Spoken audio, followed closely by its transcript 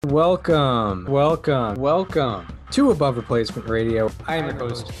Welcome to Above Replacement Radio. I am your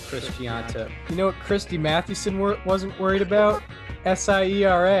host, Chris Gianta. You know what Christy Mathewson wasn't worried about?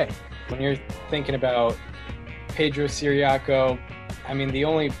 SIERA. When you're thinking about Pedro Ciriaco, I mean, the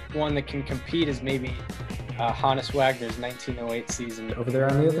only one that can compete is maybe Hannes Wagner's 1908 season. Over there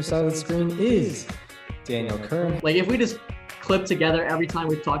on the other side of the screen is Daniel Kern. Like, if we just clip together every time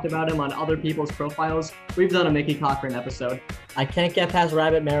we've talked about him on other people's profiles, we've done a Mickey Cochran episode. I can't get past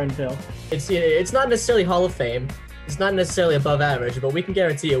Rabbit Marinville. It's not necessarily Hall of Fame. It's not necessarily above average, but we can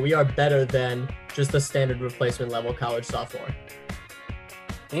guarantee you we are better than just the standard replacement level college sophomore.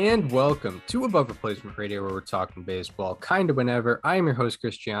 And welcome to Above Replacement Radio, where we're talking baseball kind of whenever. I am your host,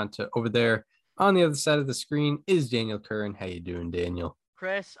 Chris Gianta. Over there on the other side of the screen is Daniel Kern. How you doing, Daniel?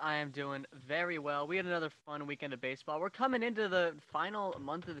 Chris, I am doing very well. We had another fun weekend of baseball. We're coming into the final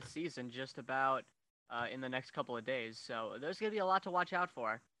month of the season just about in the next couple of days. So there's going to be a lot to watch out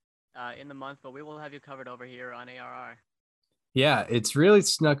for in the month, but we will have you covered over here on ARR. Yeah, it's really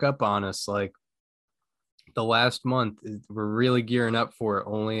snuck up on us. Like the last month, we're really gearing up for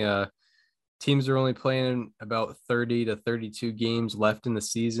it. Teams are only playing about 30 to 32 games left in the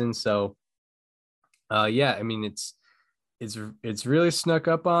season. So, yeah, I mean, it's really snuck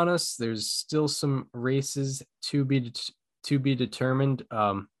up on us. There's still some races to be determined,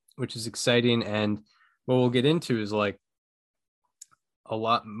 which is exciting. And what we'll get into is like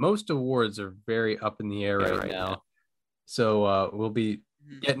most awards are very up in the air right now. So we'll be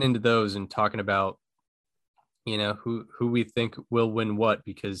getting into those and talking about, you know, who we think will win what,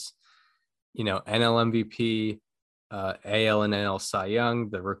 because, you know, NL MVP, AL and NL Cy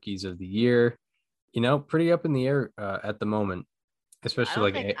Young, the rookies of the year, you know, pretty up in the air at the moment,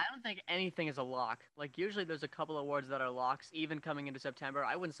 especially I don't think anything is a lock. Like, usually there's a couple awards that are locks, even coming into September.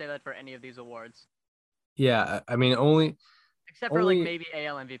 I wouldn't say that for any of these awards. Yeah, I mean, except for like maybe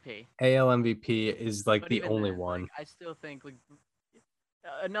AL MVP. AL MVP is like the only one. Like, I still think like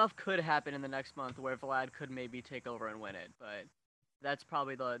enough could happen in the next month where Vlad could maybe take over and win it, but that's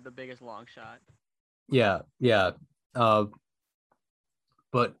probably the biggest long shot. Yeah.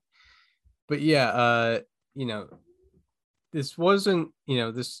 But yeah, you know, this wasn't, you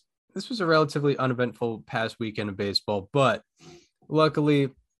know, this was a relatively uneventful past weekend of baseball, but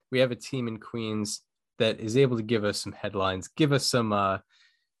luckily we have a team in Queens that is able to give us some headlines, give us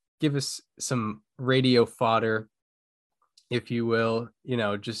some radio fodder, if you will, you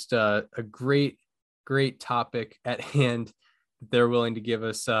know, just a great topic at hand that they're willing to give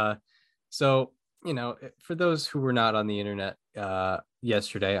us. So, you know, for those who were not on the internet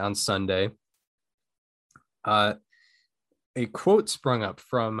yesterday on Sunday, a quote sprung up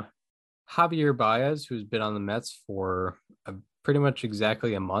from Javier Baez, who's been on the Mets for pretty much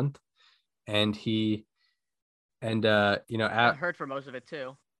exactly a month, and you know, hurt for most of it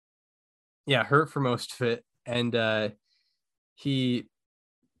too. Yeah, hurt for most of it, and he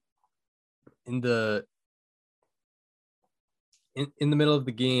in the middle of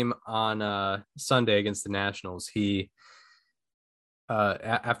the game on Sunday against the Nationals, he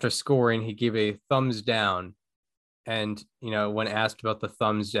after scoring, he gave a thumbs down. And, you know, when asked about the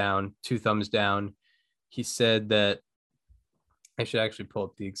thumbs down, 2 thumbs down, he said that I should actually pull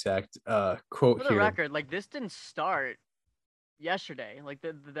up the exact quote here. For the record, like, this didn't start yesterday. Like,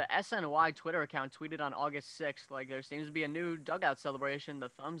 the SNY Twitter account tweeted on August 6th, like, there seems to be a new dugout celebration, the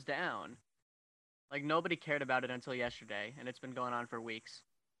thumbs down. Like, nobody cared about it until yesterday, and it's been going on for weeks.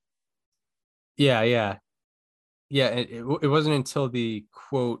 Yeah. It wasn't until the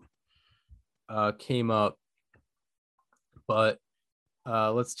quote came up, but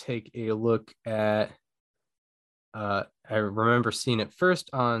let's take a look at. I remember seeing it first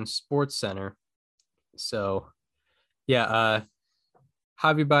on Sports Center. So, yeah,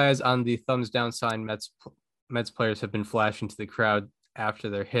 Javi Baez on the thumbs down sign. Mets players have been flashing to the crowd after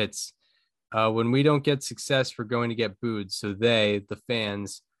their hits. When we don't get success, we're going to get booed. So the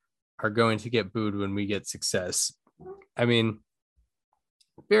fans, are going to get booed when we get success. I mean,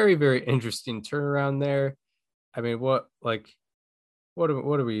 very, very interesting turnaround there. I mean, what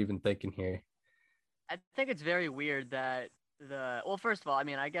are we even thinking here? I think it's very weird that first of all, I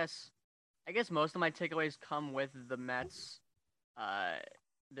mean, I guess most of my takeaways come with the Mets,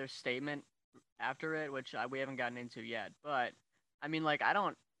 their statement after it, which we haven't gotten into yet. But I mean, like, I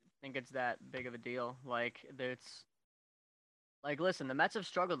don't think it's that big of a deal. Like, listen, the Mets have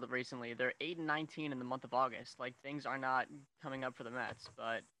struggled recently. They're 8-19 in the month of August. Like, things are not coming up for the Mets,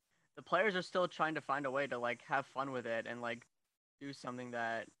 but the players are still trying to find a way to, like, have fun with it and, like, do something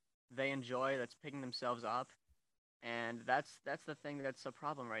that they enjoy, that's picking themselves up. And that's the thing that's a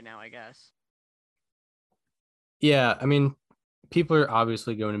problem right now, I guess. Yeah, I mean, people are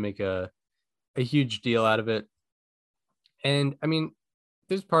obviously going to make a huge deal out of it. And I mean,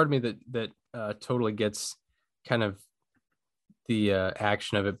 there's part of me that totally gets kind of the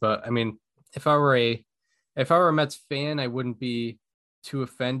action of it. But I mean, if I were a Mets fan, I wouldn't be too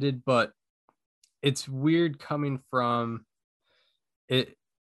offended. But it's weird coming from it.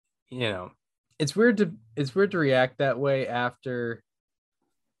 You know, it's weird to react that way after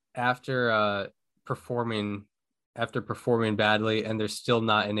performing badly, and they're still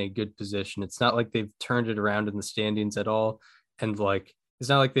not in a good position. It's not like they've turned it around in the standings at all, and like it's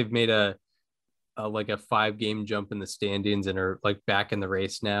not like they've made a like a 5-game jump in the standings and are like back in the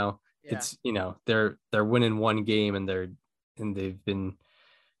race now. Yeah. It's they're winning one game, and they've been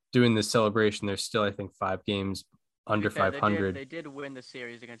doing this celebration. They're still, I think, 5 games under 500. They did win the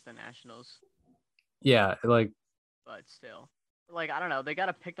series against the Nationals. Yeah, like, but still, like, I don't know. They got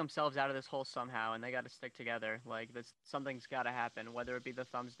to pick themselves out of this hole somehow, and they got to stick together. Like, something's got to happen, whether it be the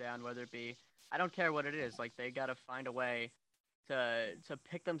thumbs down, whether it be, I don't care what it is. Like, they got to find a way to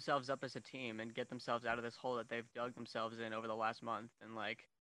pick themselves up as a team and get themselves out of this hole that they've dug themselves in over the last month. And like,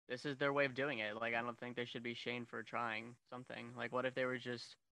 this is their way of doing it. Like, I don't think they should be shamed for trying something. Like, what if they were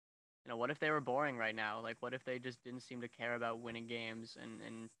just, what if they were boring right now? Like, what if they just didn't seem to care about winning games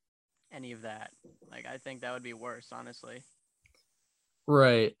and any of that? Like, I think that would be worse, honestly.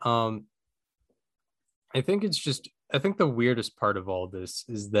 Right. I think the weirdest part of all this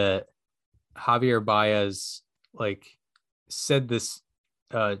is that Javier Baez like said this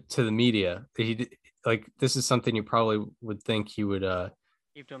to the media. This is something you probably would think he would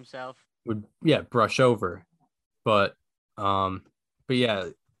keep to himself. Would brush over. But yeah,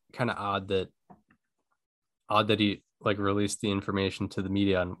 kind of odd that he like released the information to the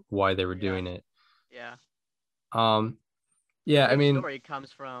media on why they were doing it. Yeah. Yeah, I mean, the story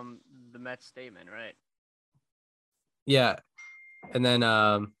comes from the Mets statement, right? Yeah. And then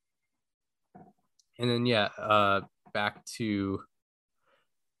back to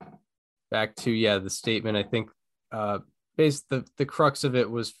the statement. I think the crux of it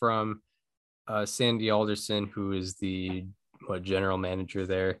was from Sandy Alderson, who is the general manager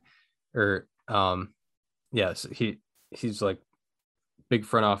there, or yes, he's like big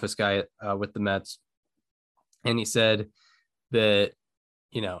front office guy with the Mets, and he said that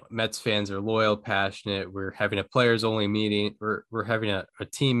Mets fans are loyal, passionate. We're having a players only meeting. We're having a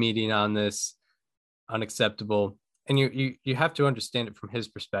team meeting on this. Unacceptable. And you have to understand it from his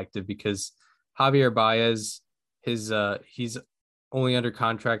perspective, because Javier Baez, he's only under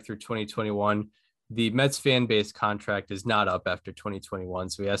contract through 2021. The Mets fan base contract is not up after 2021,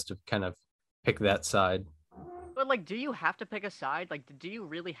 so he has to kind of pick that side. But like, do you have to pick a side? Like, do you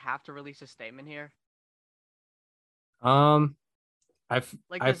really have to release a statement here? I does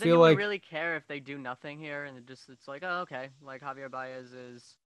feel anyone like really care if they do nothing here, and it's like, oh, okay, like Javier Baez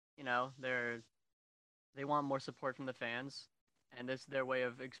is, they want more support from the fans, and this is their way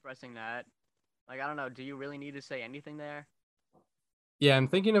of expressing that. Like, I don't know, do you really need to say anything there? Yeah, I'm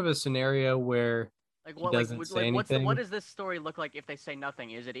thinking of a scenario where what does this story look like if they say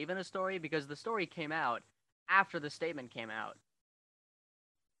nothing? Is it even a story? Because the story came out after the statement came out.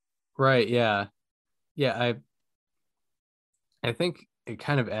 Right, yeah. Yeah, I think it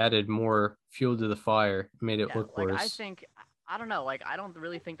kind of added more fuel to the fire, made it look worse. I don't know, like, I don't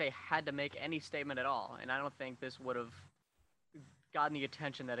really think they had to make any statement at all, and I don't think this would have gotten the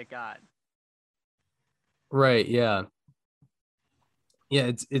attention that it got. Right, yeah.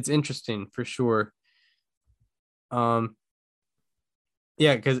 Yeah, it's interesting for sure. I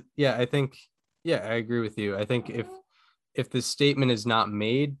think, I agree with you. I think if the statement is not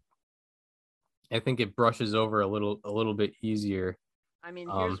made, I think it brushes over a little bit easier. I mean,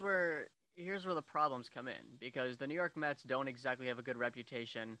 here's where the problems come in, because the New York Mets don't exactly have a good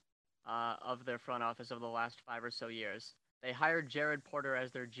reputation of their front office over the last 5 or so years. They hired Jared Porter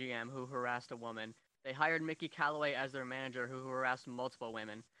as their GM, who harassed a woman. They hired Mickey Callaway as their manager, who harassed multiple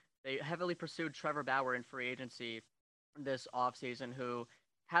women. They heavily pursued Trevor Bauer in free agency this offseason, who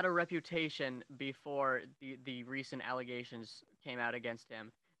had a reputation before the recent allegations came out against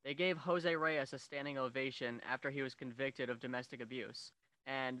him. They gave Jose Reyes a standing ovation after he was convicted of domestic abuse.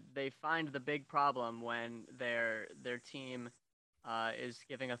 And they find the big problem when their team is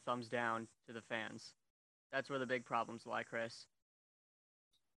giving a thumbs down to the fans. That's where the big problems lie, Chris.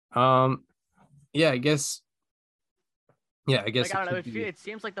 Yeah, I guess. Yeah, I guess. Like, I don't know. It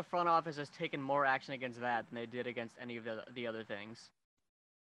seems like the front office has taken more action against that than they did against any of the other things.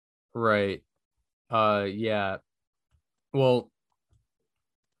 Right. Yeah. Well,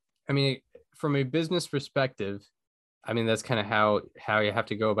 I mean, from a business perspective, I mean, that's kind of how you have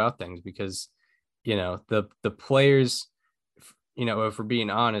to go about things, because the players, if we're being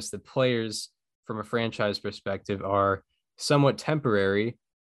honest, the players from a franchise perspective are somewhat temporary.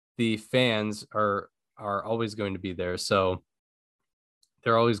 The fans are always going to be there. So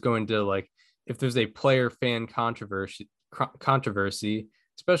they're always going to, like, if there's a player fan controversy,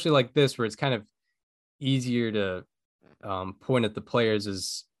 especially like this, where it's kind of easier to point at the players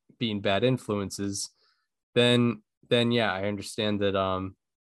as being bad influences, then yeah, I understand that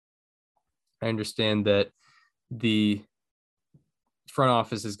the front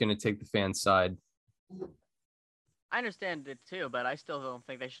office is going to take the fan side. I understand it too, but I still don't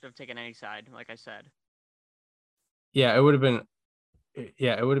think they should have taken any side, like I said. Yeah, it would have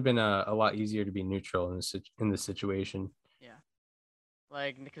been a lot easier to be neutral in this situation. Yeah.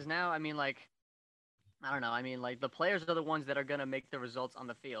 Like, because now, I mean, like, I don't know. I mean, like, the players are the ones that are going to make the results on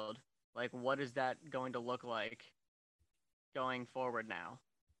the field. Like, what is that going to look like going forward now?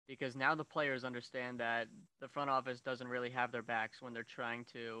 Because now the players understand that the front office doesn't really have their backs when they're trying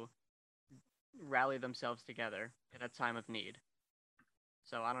to rally themselves together in a time of need.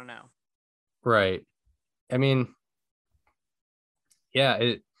 So I don't know. Right. I mean,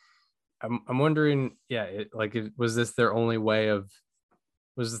 yeah, I'm wondering, yeah, was this their only way of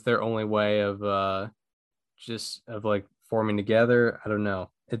just of like forming together? I don't know.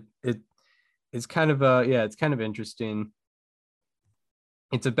 It's kind of it's kind of interesting.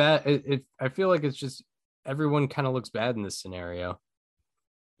 It's a bad I feel like it's just everyone kind of looks bad in this scenario.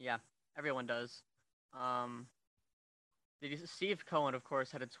 Yeah, everyone does. Um, Steve Cohen, of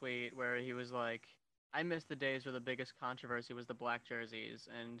course, had a tweet where he was like, "I miss the days where the biggest controversy was the black jerseys,"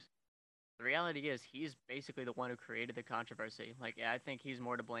 and the reality is he's basically the one who created the controversy. Like, yeah, I think he's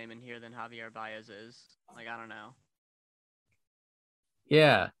more to blame in here than Javier Baez is. Like, I don't know.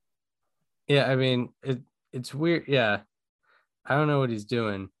 Yeah. Yeah, I mean, it's weird. Yeah. I don't know what he's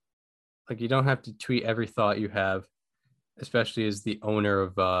doing. Like, you don't have to tweet every thought you have, especially as the owner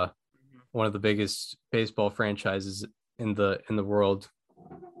of one of the biggest baseball franchises in the world.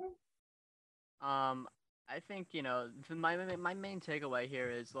 I think my main takeaway here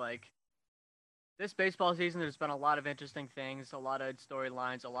is like this baseball season. There's been a lot of interesting things, a lot of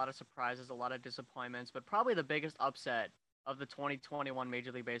storylines, a lot of surprises, a lot of disappointments, but probably the biggest upset of the 2021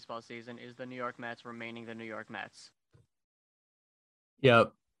 Major League Baseball season is the New York Mets remaining the New York Mets.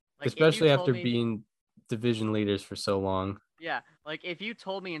 Yep. Like if you Especially told after me, being division leaders for so long. yeah, like if you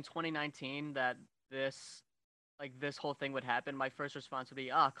told me in 2019 that this this whole thing would happen, my first response would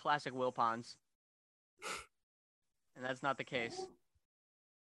be, classic Wilpons. And that's not the case.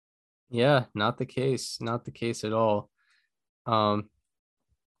 Yeah, not the case. Not the case at all. Um,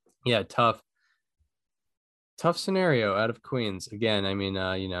 yeah, tough scenario out of Queens. Again, I mean,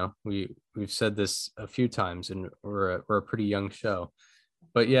 we've said this a few times, and we're a pretty young show,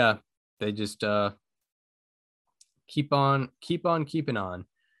 but yeah, they just keep on keeping on.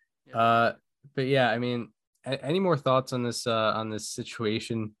 Yes, Uh, but yeah, I mean, any more thoughts on this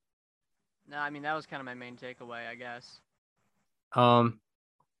situation? no, I mean that was kind of my main takeaway, I guess. Um,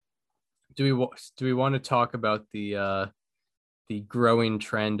 do we want to talk about the growing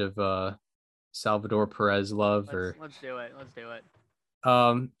trend of Salvador Perez love, or Let's do it. Let's do it.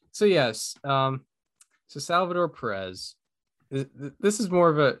 so yes, so Salvador Perez, this is more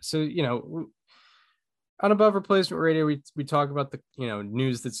of a, so on Above Replacement Radio, we talk about the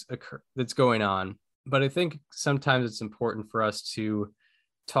news that's going on, but I think sometimes it's important for us to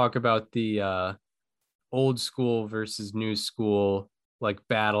talk about the old school versus new school, like,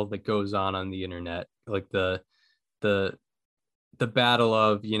 battle that goes on the internet, like the the battle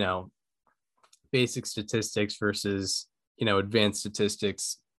of basic statistics versus advanced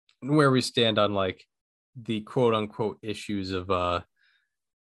statistics, and where we stand on, like, the quote unquote issues of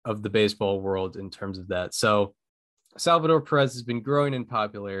the baseball world in terms of that. So Salvador Perez has been growing in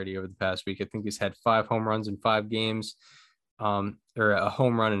popularity over the past week. I think he's had 5 home runs in 5 games, or a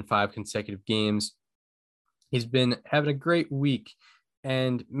home run in 5 consecutive games. He's been having a great week,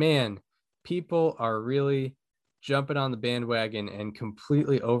 and man, people are really jumping on the bandwagon and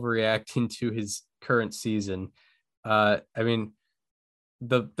completely overreacting to his current season. I mean,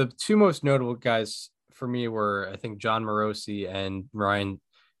 the two most notable guys for me were, I think, John Morosi and Ryan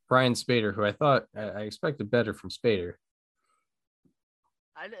Spader, who I thought I expected better from Spader.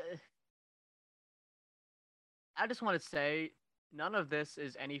 I just want to say none of this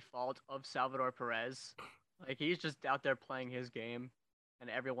is any fault of Salvador Perez. Like he's just out there playing his game, and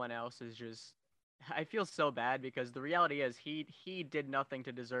everyone else is just. I feel so bad because the reality is he did nothing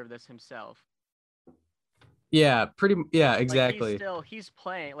to deserve this himself. Yeah, yeah, Like exactly. he's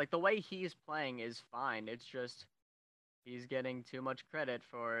playing, like the way he's playing is fine. It's just he's getting too much credit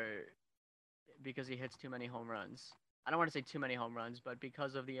for because he hits too many home runs. I don't want to say too many home runs, but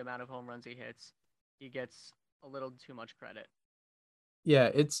because of the amount of home runs he hits, he gets a little too much credit.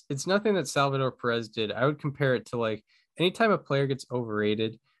 Yeah, it's nothing that Salvador Perez did. I would compare it to like anytime a player gets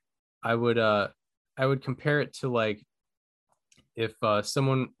overrated, I would I would compare it to like if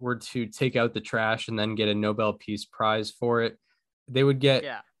someone were to take out the trash and then get a Nobel Peace Prize for it, they would get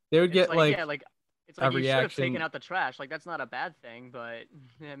Yeah. they would It's get like, like yeah, like it's a like you should have taken reaction. out the trash. Like that's not a bad thing, but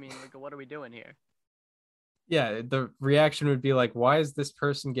I mean, like what are we doing here? Yeah, the reaction would be like, why is this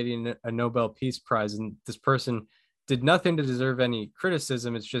person getting a Nobel Peace Prize? And this person did nothing to deserve any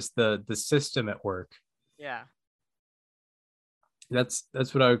criticism. It's just the system at work. Yeah. That's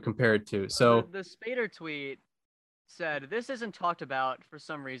what I would compare it to. So the So the Spader tweet said this isn't talked about for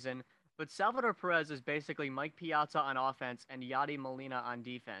some reason, but Salvador Perez is basically Mike Piazza on offense and Yadi Molina on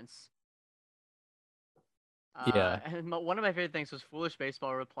defense. yeah. And one of my favorite things was Foolish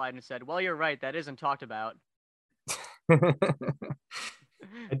Baseball replied and said, "Well, you're right. That isn't talked about."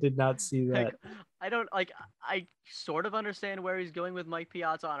 I did not see Like, that. I don't like. I sort of understand where he's going with Mike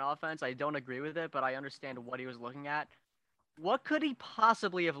Piazza on offense. I don't agree with it, but I understand what he was looking at. What could he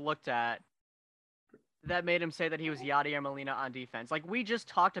possibly have looked at that made him say that he was Yadier Molina on defense? Like we just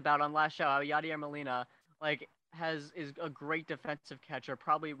talked about on last show, how Yadier Molina like is a great defensive catcher,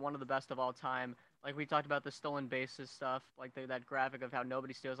 probably one of the best of all time. Like we talked about the stolen bases stuff, like that graphic of how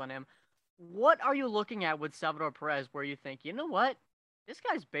nobody steals on him. What are you looking at with Salvador Perez where you think, you know what? This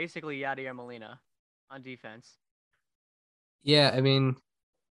guy's basically Yadier Molina on defense. Yeah, I mean,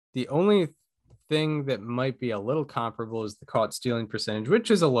 the only thing that might be a little comparable is the caught stealing percentage,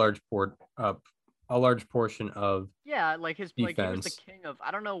 which is a large portion of Yeah, like his like he was the defense. king of. I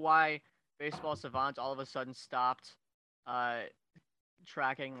don't know why Baseball Savant all of a sudden stopped uh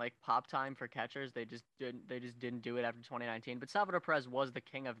tracking like pop time for catchers. They just didn't do it after 2019. But Salvador Perez was the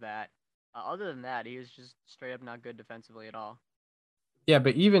king of that. Other than that, he was just straight up not good defensively at all. Yeah,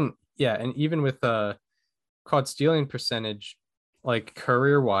 but even with caught stealing percentage, like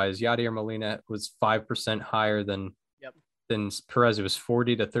career wise, Yadier Molina was 5% higher Yep. than Perez. It was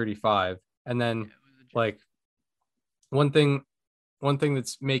 40 to 35. And Yeah, then it was a joke. like one thing one thing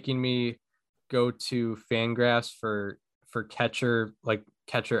that's making me go to Fangraphs for catcher, like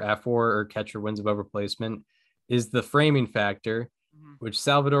catcher F4 or catcher wins above replacement, is the framing factor, Mhm. which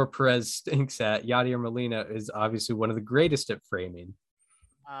Salvador Perez stinks at. Yadier Molina is obviously one of the greatest at framing.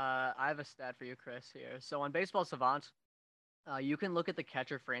 I have a stat for you, Chris. Here, so on Baseball Savant, you can look at the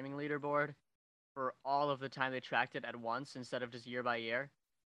catcher framing leaderboard for all of the time they tracked it at once instead of just year by year.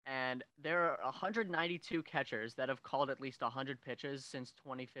 And there are 192 catchers that have called at least 100 pitches since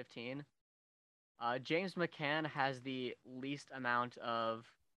 2015. James McCann has the least amount of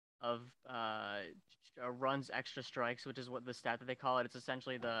runs extra strikes, which is what the stat that they call it. It's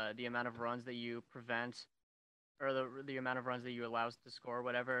essentially the amount of runs that you prevent or the amount of runs that you allow to score,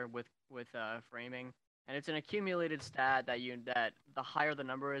 whatever, with framing. And it's an accumulated stat that the higher the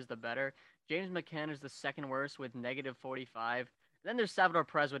number is, the better. James McCann is the second worst with negative 45. Then there's Salvador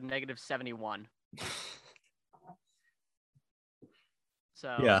Perez with negative 71.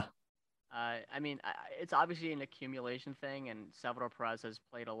 So, Yeah. I mean, it's obviously an accumulation thing, and Salvador Perez has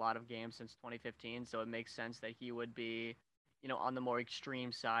played a lot of games since 2015, so it makes sense that he would be, on the more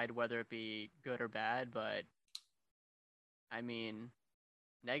extreme side, whether it be good or bad. But I mean,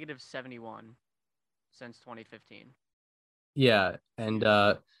 negative 71 since 2015. Yeah. And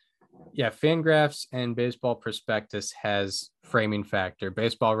yeah, Fangraphs and Baseball Prospectus has framing factor.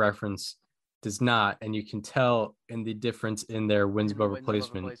 Baseball Reference does not, and you can tell in the difference in their wins In the above wins above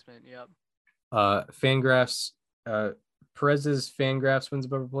replacement. replacement, yep. Fangraphs, Perez's Fangraphs wins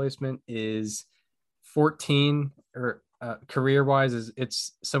above replacement is 14, or career wise is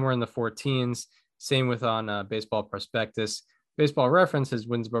it's somewhere in the 14s. Same with on Baseball Prospectus. Baseball Reference, his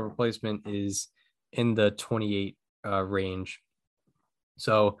wins above replacement is in the 28 range.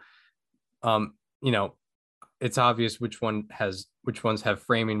 So, um, you know, it's obvious which ones have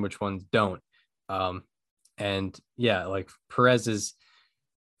framing, which ones don't. And yeah, like Perez's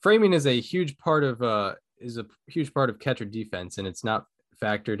framing is a huge part of catcher defense, and it's not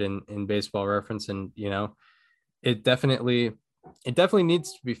factored in Baseball Reference. And it definitely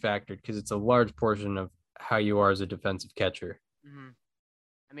needs to be factored because it's a large portion of how you are as a defensive catcher. Mm-hmm.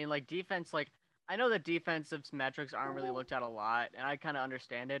 I mean, like defense, like I know that defensive metrics aren't really looked at a lot, and I kind of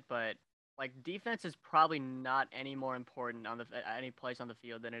understand it, but like defense is probably not any more important on any place on the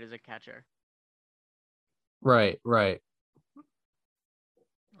field than it is a catcher. Right.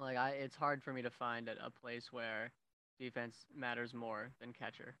 Like it's hard for me to find a place where defense matters more than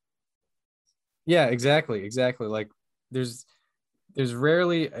catcher. Yeah, exactly. Like there's there's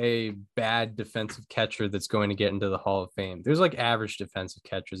rarely a bad defensive catcher that's going to get into the Hall of Fame. There's like average defensive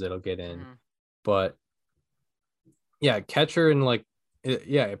catchers that'll get in, Mhm. but yeah, catcher and like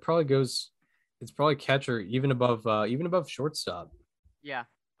it probably goes. It's probably catcher even above shortstop. Yeah,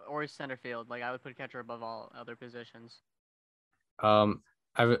 or center field. Like I would put catcher above all other positions. I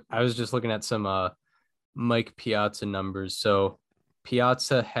was just looking at some Mike Piazza numbers. So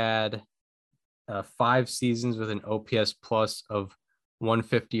Piazza had 5 seasons with an OPS plus of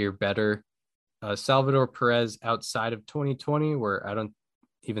 150 or better. Salvador Perez outside of 2020, where I don't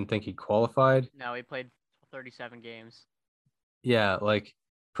even think he qualified. No, he played 37 games. Yeah, like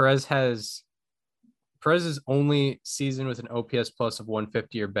Perez's only season with an OPS plus of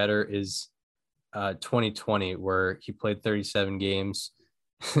 150 or better is 2020, where he played 37 games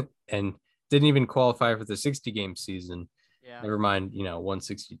and didn't even qualify for the 60 game season. Yeah. Never mind,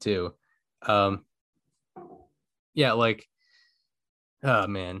 162. Yeah, like, oh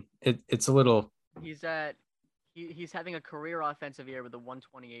man, it's a little. He's having a career offensive year with a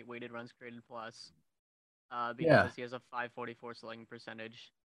 128 weighted runs created plus. Because Yeah. he has a 544 slugging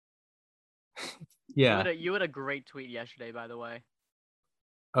percentage. Yeah. You had a great tweet yesterday, by the way.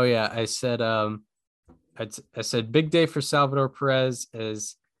 Oh yeah, I said I said big day for Salvador Perez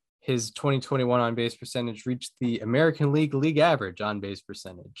as his 2021 on base percentage reached the American League average on base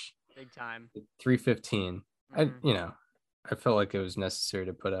percentage. Big time. 315. Mhm. I felt like it was necessary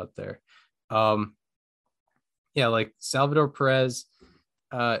to put out there. Yeah, like Salvador Perez,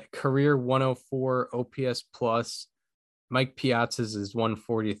 career 104 OPS plus. Mike Piazza's is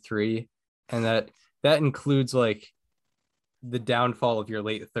 143, and that includes like the downfall of your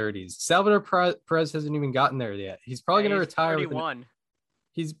late 30s. Salvador Perez hasn't even gotten there yet. He's probably going to retire. 31.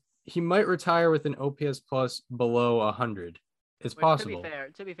 He might retire with an OPS plus below 100. It's possible.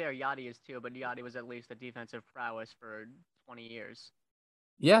 To be fair, Yachty is too, but Yachty was at least a defensive prowess for 20 years.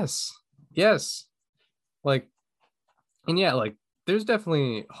 Yes. Like, and yeah, like there's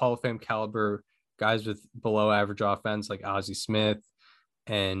definitely Hall of Fame caliber guys with below average offense like Ozzie Smith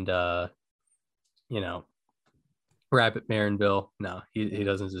and Rabbit Marinville. No, he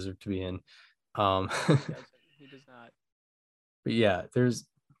doesn't deserve to be in. He does not. But yeah, there's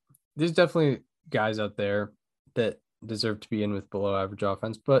definitely guys out there that deserve to be in with below average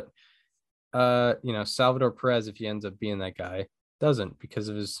offense. But Salvador Perez, if he ends up being that guy, doesn't because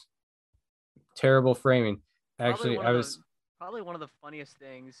of his terrible framing. Actually, probably one of the funniest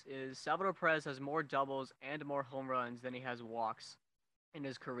things is Salvador Perez has more doubles and more home runs than he has walks in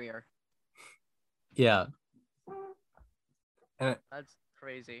his career. Yeah. And that's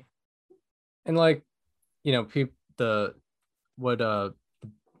crazy. And like, the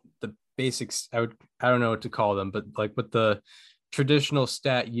basics, I don't know what to call them, but like what the traditional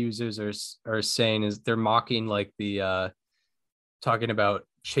stat users are saying is they're mocking like the talking about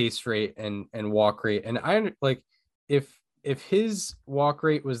chase rate and walk rate. And I like if his walk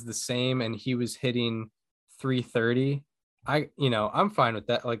rate was the same and he was hitting 330, I'm fine with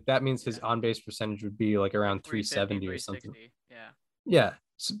that. Like that means his on base percentage would be like around 370 or something. Yeah.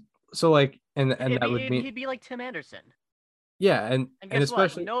 So like, and that would mean he'd be like Tim Anderson. Yeah, and guess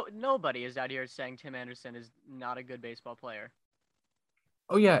especially what? Nobody is out here saying Tim Anderson is not a good baseball player.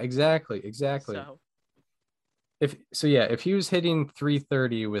 Oh yeah, exactly. If he was hitting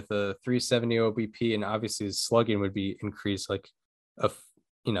 330 with a 370 OBP, and obviously his slugging would be increased, like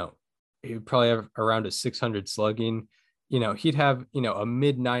he would probably have around a 600 slugging. He'd have a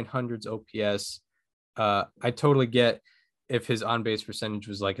mid 900s OPS. I totally get if his on base percentage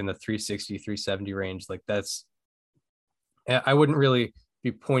was like in the 360, 370 range. Like I wouldn't really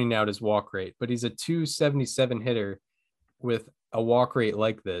be pointing out his walk rate, but he's a 277 hitter with a walk rate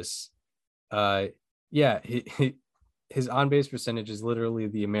like this. His on-base percentage is literally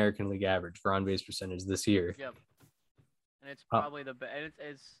the American League average for on-base percentage this year. Yep. And it's probably the best.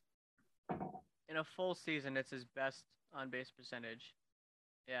 It's in a full season, it's his best on-base percentage.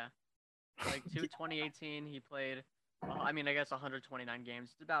 Yeah. Like 2018, he played, I guess 129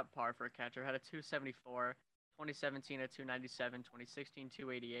 games. It's about par for a catcher. Had a 274. 2017 at 297, 2016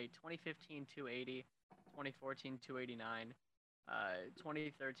 288, 2015 280, 2014 289,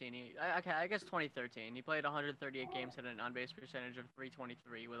 2013 I guess 2013 he played 138 games, had an on-base percentage of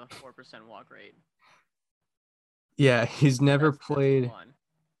 323 with a 4% walk rate. Yeah, he's never played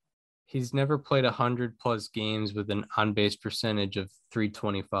 100 plus games with an on-base percentage of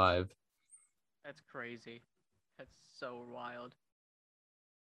 325. That's crazy. That's so wild.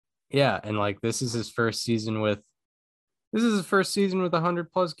 Yeah, and like this is his first season with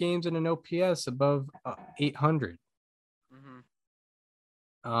 100 plus games and an OPS above 800.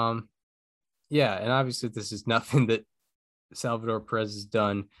 Mm-hmm. Yeah, and obviously this is nothing that Salvador Perez has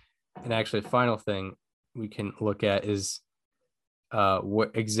done. And actually, final thing we can look at is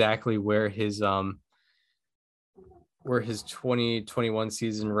exactly where his 2021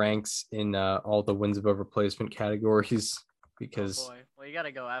 season ranks in all the wins above replacement categories. Because Oh boy. Well, you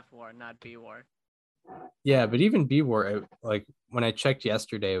gotta go F war, not B war. yeah, but even B war, like when I checked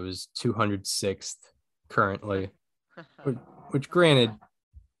yesterday, it was 206th currently. Which granted,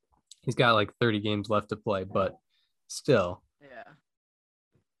 he's got like 30 games left to play, but still.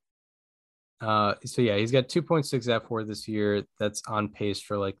 Yeah. So yeah, he's got 2.6 F4 this year. That's on pace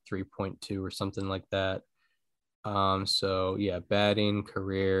for like 3.2 or something like that. So yeah, batting,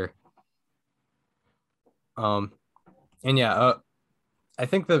 career. And yeah, I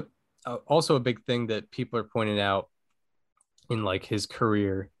think that also a big thing that people are pointing out in like his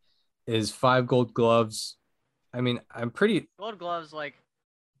career is 5 Gold Gloves. I mean, I'm pretty. Gold Gloves, like,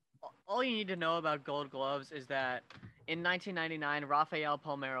 all you need to know about Gold Gloves is that in 1999, Rafael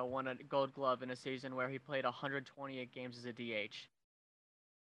Palmeiro won a Gold Glove in a season where he played 128 games as a DH.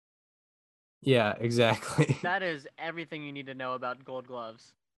 Yeah, exactly. That is everything you need to know about Gold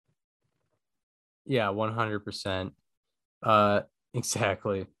Gloves. Yeah, 100%.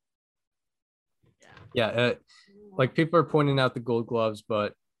 Exactly. Yeah, like people are pointing out the Gold Gloves,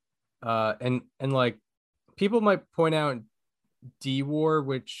 but and like people might point out D War,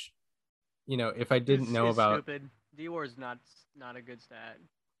 which if I didn't know it's about, stupid. D War is not a good stat.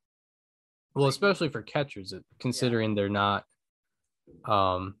 well, Like, especially for catchers, considering they're not,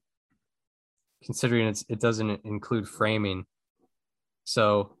 considering it doesn't include framing.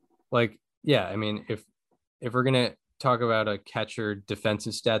 So, like, yeah, I mean, if we're gonna talk about a catcher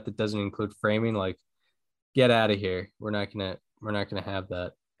defensive stat that doesn't include framing, like, get out of here. We're not gonna have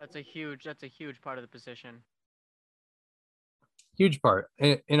that. That's a huge part of the position. Huge part,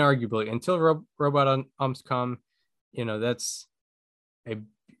 inarguably, until robot umps come, that's a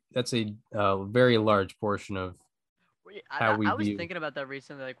very large portion of how we I was view. thinking about that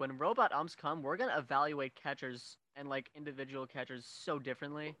recently. Like, when robot umps come, we're gonna evaluate catchers and like individual catchers so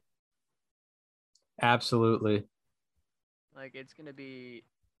differently. Absolutely. Like, it's gonna be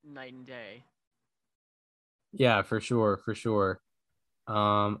night and day. Yeah, for sure.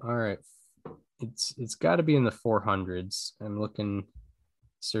 All right. It's got to be in the 400s. I'm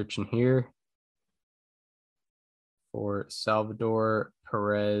searching here for Salvador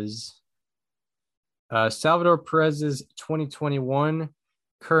Perez. Salvador Perez's 2021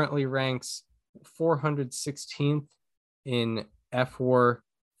 currently ranks 416th in F4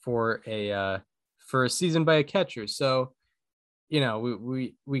 for a season by a catcher. So,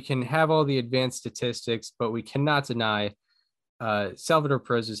 we can have all the advanced statistics, but we cannot deny Salvador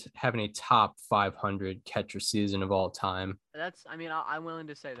Perez is having a top 500 catcher season of all time. I'm willing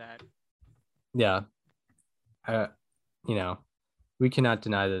to say that. Yeah. We cannot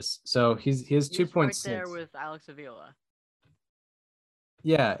deny this. So he has 2.6. Right there with Alex Avila.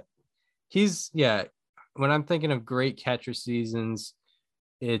 Yeah. When I'm thinking of great catcher seasons,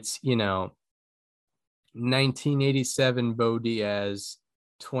 it's, 1987 Bo Diaz,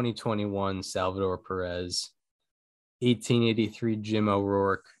 2021 Salvador Perez, 1883 Jim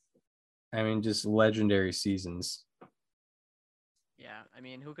O'Rourke. I mean, just legendary seasons. Yeah, I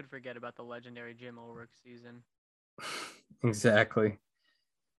mean, who could forget about the legendary Jim O'Rourke season? Exactly.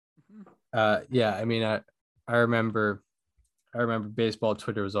 Yeah, I mean, I remember baseball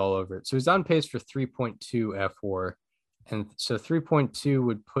Twitter was all over it. So he's on pace for 3.2 F4. And so 3.2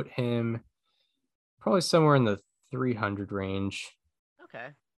 would put him probably somewhere in the 300 range. Okay.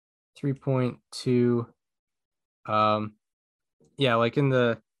 3.2. Yeah, like in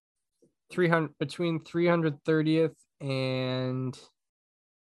the 300, between 330th and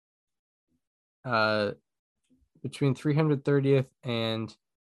between 330th and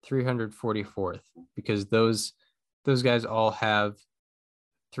 344th, because those guys all have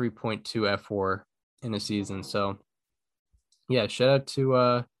 3.2 F4 in a season. So yeah, shout out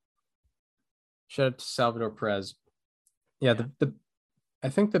to Salvador Perez. Yeah, the I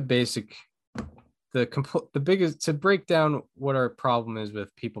think the biggest, to break down what our problem is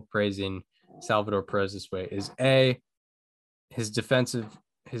with people praising Salvador Perez this way, is his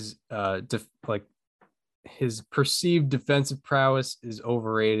perceived defensive prowess is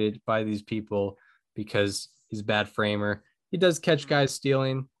overrated by these people because he's a bad framer. He does catch guys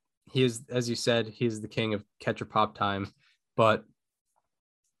stealing. He is, as you said, he's the king of catcher pop time, but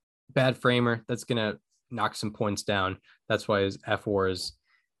bad framer, that's gonna knock some points down. That's why his F4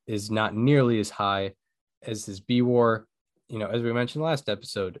 is not nearly as high as his B WAR. As we mentioned last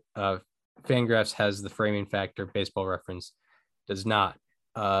episode, Fangraphs has the framing factor. Baseball Reference does not.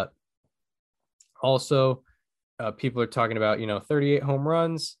 Also, people are talking about, 38 home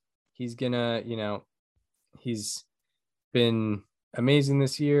runs. He's gonna, he's been amazing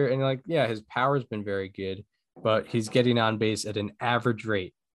this year. And like, yeah, his power's been very good, but he's getting on base at an average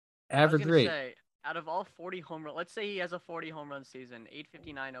rate. I was Average gonna rate. say, out of all 40 home run, let's say he has a 40 home run season,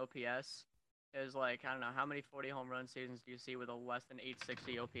 859 OPS is like, I don't know, how many 40 home run seasons do you see with a less than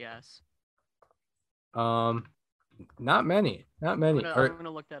 860 OPS? Not many. Not many. I'm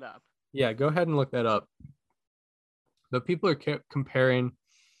gonna look that up. Yeah, go ahead and look that up. But people are comparing,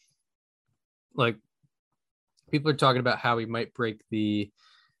 like, people are talking about how he might break the,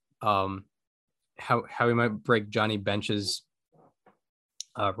 how he might break Johnny Bench's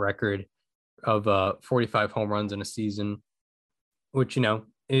record of 45 home runs in a season, which,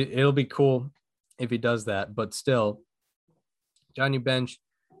 it'll be cool if he does that. But still, Johnny Bench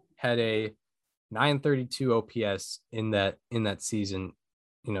had a 932 OPS in that season.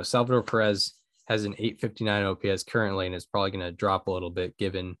 Salvador Perez has an 859 OPS currently, and it's probably going to drop a little bit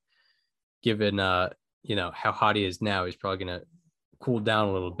given how hot he is now. He's probably going to cool down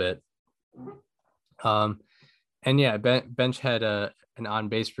a little bit. And yeah, Bench had an on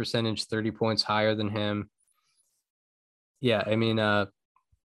base percentage 30 points higher than him. Yeah, I mean,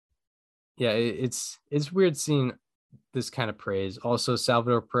 it's weird seeing this kind of praise. Also,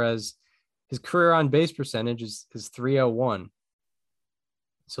 Salvador Perez, his career on base percentage is 301.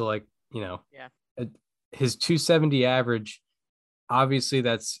 So like, yeah, his 270 average, obviously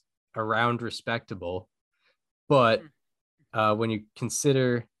that's around respectable, but when you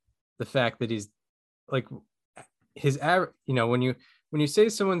consider the fact that he's like his average, when you say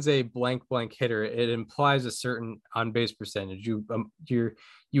someone's a blank hitter, it implies a certain on base percentage. You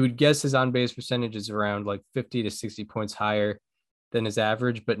would guess his on base percentage is around like 50 to 60 points higher than his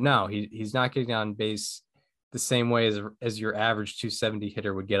average, but no, he's not getting on base the same way as your average 270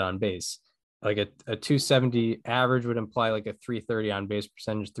 hitter would get on base. Like a 270 average would imply like a 330 on base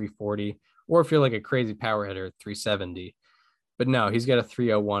percentage, 340, or if you're like a crazy power hitter, 370. But no, he's got a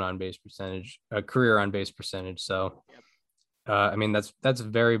 301 on base percentage, a career on base percentage. So, I mean, that's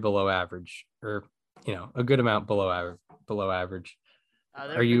very below average, or a good amount below average.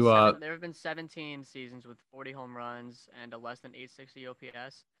 There have been 17 seasons with 40 home runs and a less than 860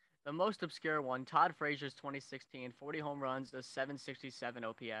 OPS. The most obscure one, Todd Frazier's 2016, 40 home runs, a 767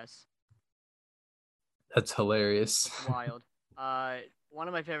 OPS. That's hilarious. It's wild. One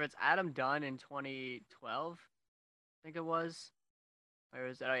of my favorites, Adam Dunn in 2012, I think it was. Where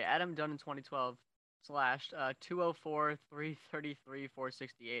is it? Oh, yeah, Adam Dunn in 2012 slashed 204, 333,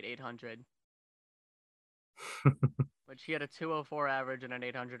 468, 800. Which he had a 204 average and an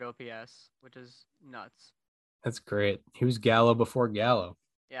 800 OPS, which is nuts. That's great. He was Gallo before Gallo.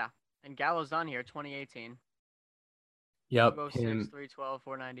 Yeah, and Gallo's on here, 2018. Yep. 206, 312,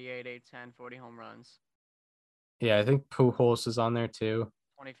 498, 810, 40 home runs. Yeah, I think Pujols is on there too.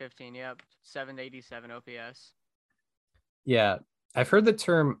 2015, yep, 787 OPS. Yeah, I've heard the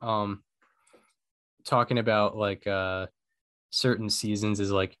term talking about like certain seasons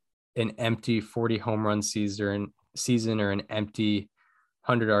is like an empty 40 home run season or an empty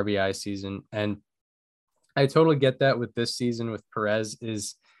 100 RBI season, and I totally get that with this season with Perez.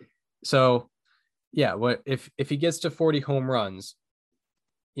 Is so yeah, what if he gets to 40 home runs,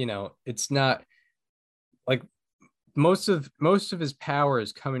 it's not like most of his power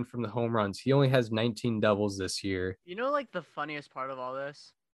is coming from the home runs. He only has 19 doubles this year. Like the funniest part of all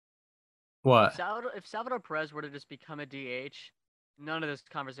this? What? If Salvador Perez were to just become a DH, none of this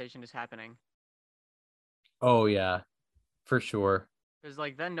conversation is happening. Oh yeah, for sure. Because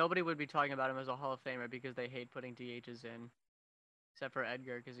like then nobody would be talking about him as a Hall of Famer because they hate putting DHs in, except for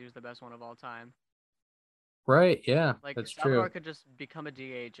Edgar because he was the best one of all time. Right, yeah, like that's Salvador true. could just become a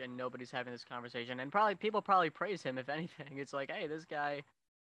DH and nobody's having this conversation, and people praise him if anything. It's like, hey, this guy,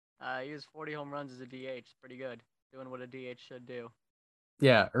 he has 40 home runs as a DH, pretty good, doing what a DH should do.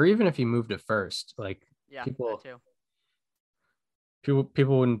 Yeah, or even if he moved to first, like that too.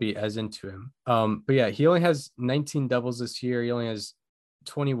 People wouldn't be as into him. But yeah, he only has 19 doubles this year. He only has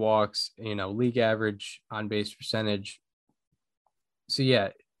 20 walks. League average on base percentage. So yeah,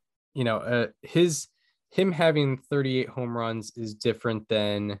 him having 38 home runs is different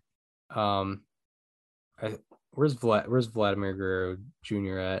than where's Vladimir Guerrero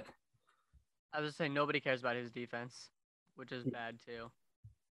Jr. at? I was just saying nobody cares about his defense, which is bad too.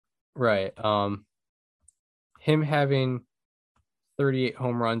 Right. Him having 38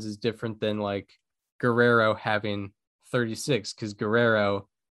 home runs is different than like Guerrero having 36, because Guerrero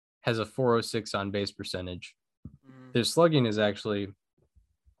has a 406 on base percentage. Their slugging is actually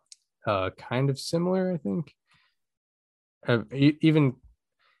kind of similar, I think. Even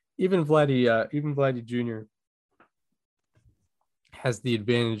Vladdy Jr. has the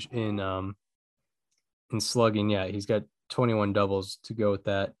advantage in slugging. Yeah, he's got 21 doubles to go with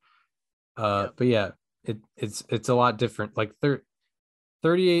that. Yep. But yeah, it's a lot different. Like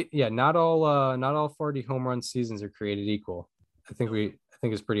 38, yeah, not all 40 home run seasons are created equal. I think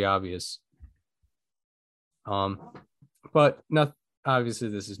it's pretty obvious. But not obviously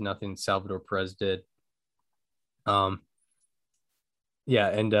this is nothing Salvador Perez did. Yeah,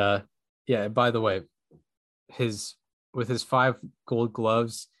 and yeah, by the way, with his 5 gold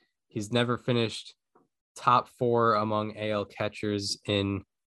gloves, he's never finished top 4 among AL catchers in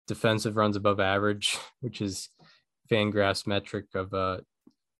defensive runs above average, which is Fangraph's metric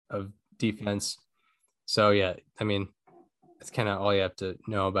of defense. So yeah, I mean, that's kind of all you have to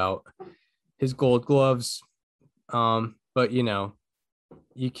know about his gold gloves. But you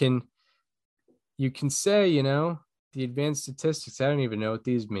can say, the advanced statistics, I don't even know what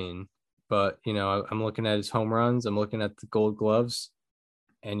these mean, but I'm looking at his home runs, I'm looking at the gold gloves,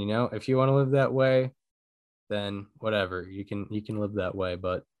 and if you want to live that way, then whatever, you can live that way,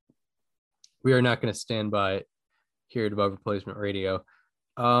 but we are not going to stand by it here at Above Replacement Radio.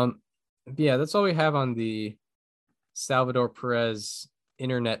 Yeah, that's all we have on the Salvador Perez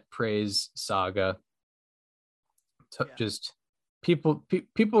internet praise saga. Just people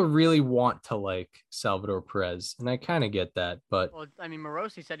really want to like Salvador Perez, and I kind of get that, but well, I mean,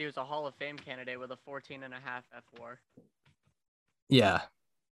 Morosi said he was a Hall of Fame candidate with a 14.5 F4. Yeah,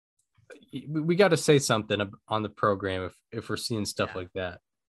 we got to say something on the program if we're seeing stuff like that,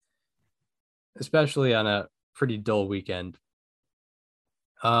 especially on a pretty dull weekend.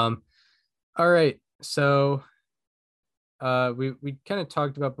 All right, so we kind of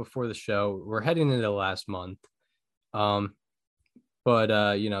talked about before the show, we're heading into the last month, but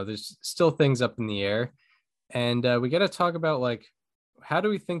there's still things up in the air, and we got to talk about, like, how do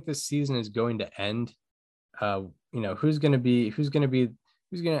we think this season is going to end? Who's going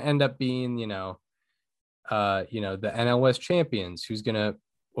to end up being the NL West champions?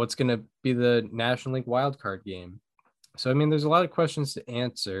 What's going to be the National League wildcard game? So I mean, there's a lot of questions to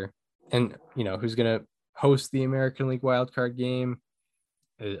answer, and who's going to host the American League wildcard game,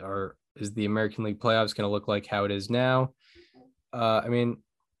 or is the American League playoffs going to look like how it is now? I mean,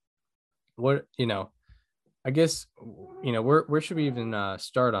 what I guess where should we even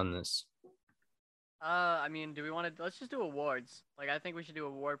start on this? I mean, do we want to? Let's just do awards. Like, I think we should do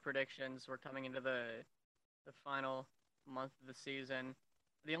award predictions. We're coming into the final month of the season.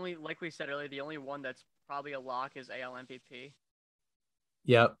 The only, like we said earlier, the only one that's probably a lock is AL MVP.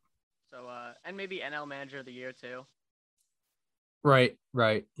 Yep. So, and maybe NL Manager of the Year too. Right.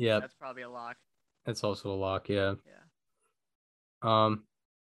 Yeah. That's probably a lock. That's also a lock. Yeah. Yeah.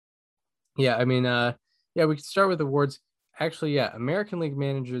 Yeah. I mean, yeah, we could start with awards. Actually, yeah, American League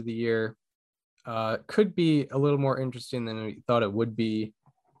Manager of the Year could be a little more interesting than we thought it would be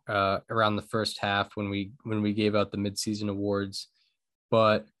around the first half when we gave out the midseason awards.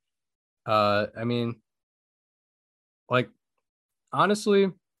 But I mean, like,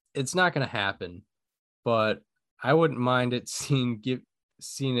 honestly, it's not going to happen. But I wouldn't mind it seeing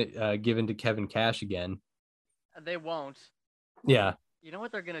it given to Kevin Cash again. They won't. Yeah. You know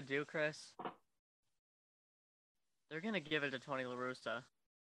what they're gonna do, Chris? They're gonna give it to Tony La Russa.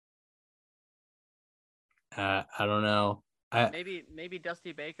 I don't know. Maybe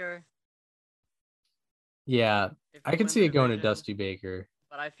Dusty Baker. Yeah, I could see it going to Dusty Baker.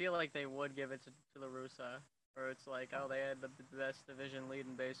 But I feel like they would give it to La Russa, or it's like, oh, they had the best division lead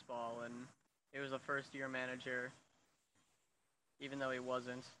in baseball, and he was a first-year manager, even though he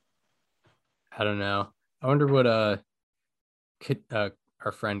wasn't. I don't know. I wonder what our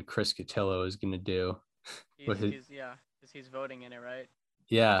friend Chris Cotillo is gonna do. He's voting in it, right?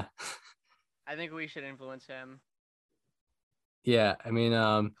 Yeah. I think we should influence him. Yeah, I mean,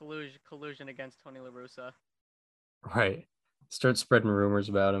 collusion against Tony La Russa. Right. Start spreading rumors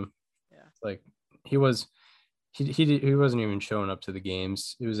about him. Yeah. It's like he wasn't even showing up to the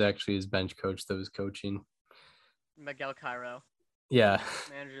games. It was actually his bench coach that was coaching. Miguel Cairo. Yeah.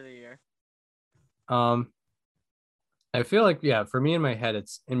 Manager of the Year. I feel like, yeah, for me in my head,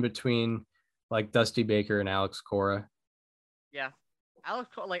 it's in between like Dusty Baker and Alex Cora. Yeah. Alex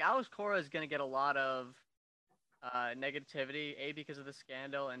Cora is going to get a lot of negativity, A, because of the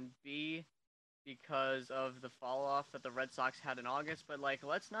scandal, and B, because of the fall off that the Red Sox had in August. But, like,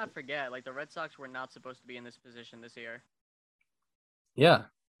 let's not forget, like, the Red Sox were not supposed to be in this position this year. Yeah.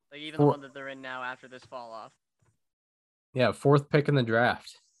 Like, even the one that they're in now after this fall off. Yeah, 4th pick in the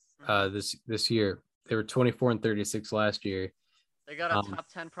draft this year. They were 24 and 36 last year. They got a top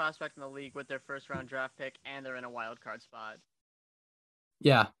 10 prospect in the league with their first round draft pick, and they're in a wild card spot.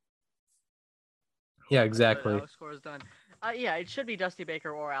 Yeah. Yeah, exactly. Alex Cora's done. Yeah, it should be Dusty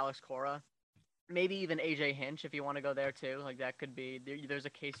Baker or Alex Cora. Maybe even AJ Hinch if you want to go there too. Like that could be there's a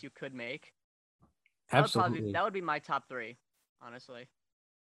case you could make. Absolutely. That would be my top three, honestly.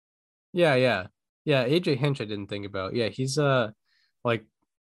 Yeah. AJ Hinch I didn't think about. Yeah, he's like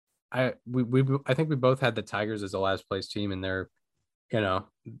I think we both had the Tigers as the last place team, and they're you know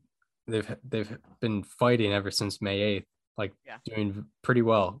they've been fighting ever since May 8th, like Yeah. doing pretty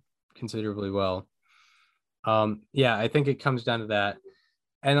well, considerably well. Yeah, I think it comes down to that.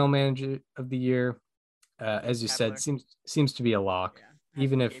 NL Manager of the Year, as you said, Kepler. seems to be a lock. Yeah.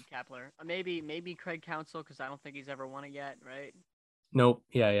 Even if Gabe Kapler. Maybe Craig Counsell because I don't think he's ever won it yet, right? nope,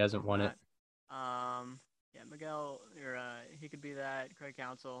 yeah, he hasn't won it. Yeah, Miguel or he could be that. Craig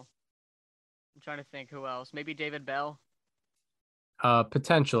Counsell. I'm trying to think who else. Maybe David Bell.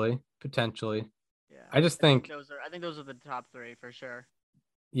 Potentially. Yeah. I just think I think those are the top three for sure.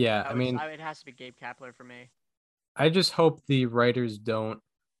 yeah, I mean, it has to be Gabe Kapler for me. I just hope the writers don't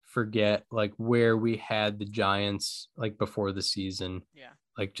forget like where we had the Giants like before the season. Yeah.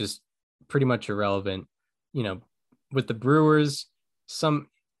 Like just pretty much irrelevant. You know, with the Brewers, some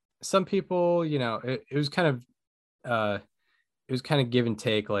people, it was kind of give and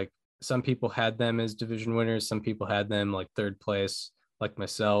take. Like some people had them as division winners, some people had them like third place, like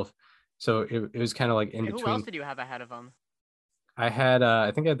myself. So it was kind of like in between. Who else did you have ahead of them? I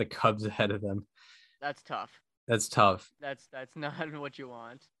think I had the Cubs ahead of them. That's tough. That's tough. That's not what you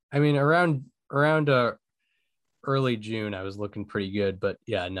want. I mean, around early June, I was looking pretty good, but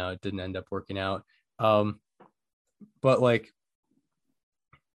yeah, no, it didn't end up working out. But like,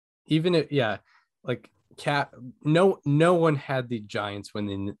 even if like no one had the Giants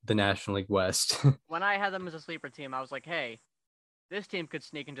win the National League West. When I had them as a sleeper team, I was like, hey, this team could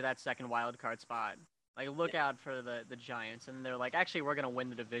sneak into that second wild card spot. Like, look out for the Giants, and they're like, actually, we're gonna win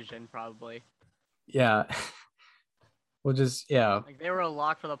the division probably. Yeah. We'll just Like they were a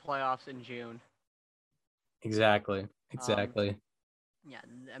lock for the playoffs in June. Exactly. Yeah,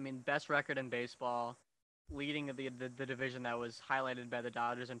 I mean, best record in baseball, leading the division that was highlighted by the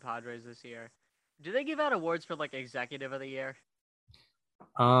Dodgers and Padres this year. Do they give out awards for like executive of the year?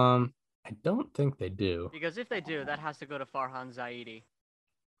 I don't think they do. Because if they do, that has to go to Farhan Zaidi.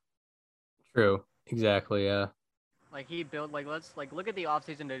 True. Exactly. Yeah. Like he built let's look at the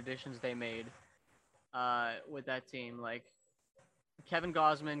offseason additions they made with that team. Like Kevin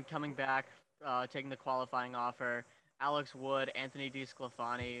Gosman coming back, taking the qualifying offer, Alex Wood, Anthony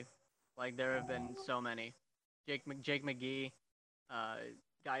DeSclafani. Like there have been so many. Jake McGee,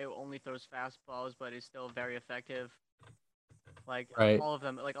 guy who only throws fastballs but is still very effective. Like right. all of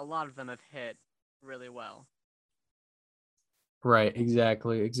them, like a lot of them have hit really well. Right.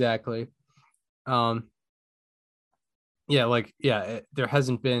 Exactly. There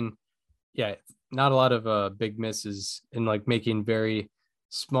hasn't been, not a lot of big misses in like making very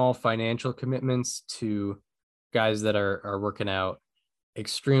small financial commitments to guys that are working out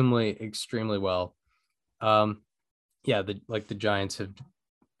extremely well. The Giants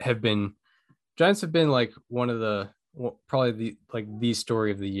have been like one of the probably the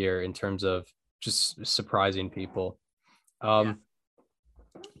story of the year in terms of just surprising people. Do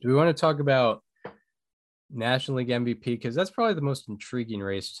we want to talk about National League MVP? Because that's probably the most intriguing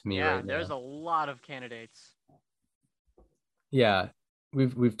race to me right now. Yeah, there's a lot of candidates. Yeah,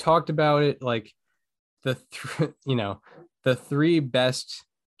 we've talked about it. Like the three best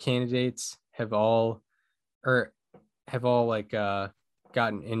candidates have all gotten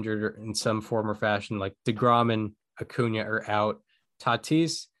injured in some form or fashion. Like DeGrom and Acuna are out.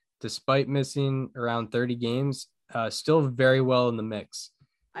 Tatis, despite missing around 30 games, still very well in the mix.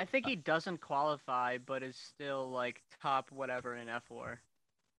 I think he doesn't qualify, but is still like top whatever in F4.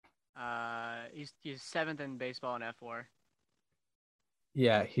 He's seventh in baseball in F4.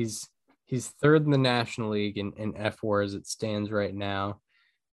 Yeah, he's third in the National League in F4 as it stands right now.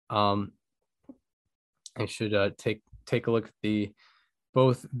 I should take a look at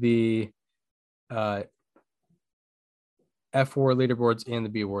both the F4 leaderboards and the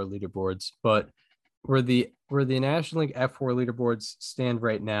B4 leaderboards, but where the National League F4 leaderboards stand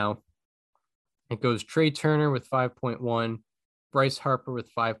right now, it goes Trey Turner with 5.1, Bryce Harper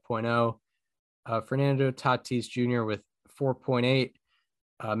with 5.0, Fernando Tatis Jr. with 4.8,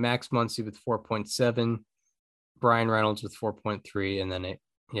 Max Muncy with 4.7, Brian Reynolds with 4.3, and then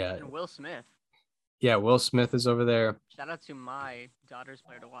And Will Smith. Yeah, Will Smith is over there. Shout out to my daughter's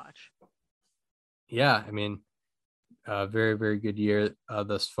player to watch. Yeah, I mean, very, very good year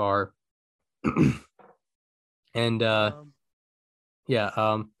thus far. And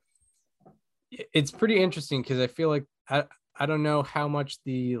it's pretty interesting because I feel like I don't know how much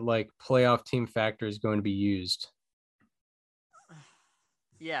the like playoff team factor is going to be used.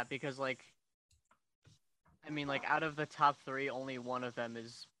 Yeah, because like, I mean, like out of the top three, only one of them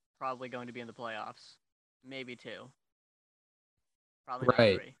is probably going to be in the playoffs. Maybe two. Probably not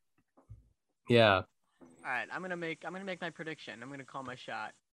Right. three. Yeah. All right, I'm gonna make my prediction. I'm gonna call my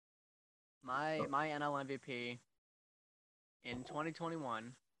shot. My NL MVP in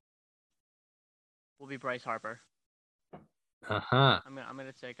 2021 will be Bryce Harper. Uh-huh. I'm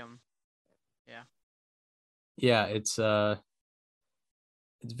gonna take him. Yeah. Yeah, it's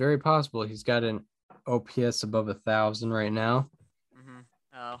very possible. He's got an OPS above 1,000 right now.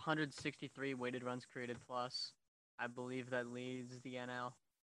 163 weighted runs created plus. I believe that leads the NL.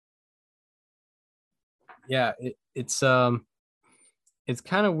 Yeah, it's kind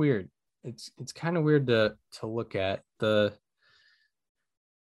of weird. It's kind of weird to look at the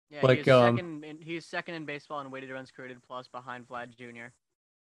Yeah, he like is second. He's second in baseball in weighted runs created plus behind Vlad Jr.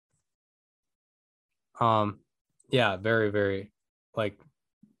 um yeah, very like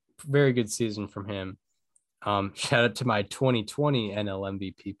very good season from him. Shout out to my 2020 NL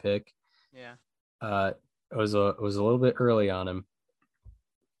MVP pick. Yeah. It was a little bit early on him.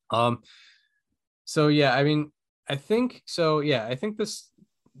 Um, so yeah, I mean, I think so. Yeah, I think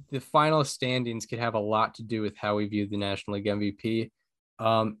the final standings could have a lot to do with how we view the National League MVP.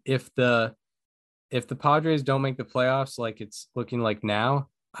 If the Padres don't make the playoffs like it's looking like now,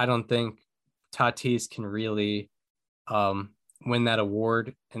 I don't think Tatis can really win that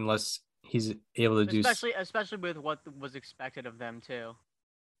award unless he's able to do Especially with what was expected of them too.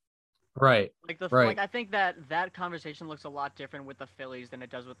 right, right. Like I think that conversation looks a lot different with the Phillies than it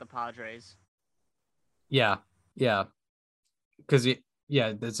does with the Padres. Yeah, yeah, because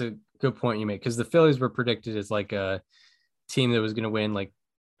yeah, that's a good point you make. Because the Phillies were predicted as like a team that was going to win like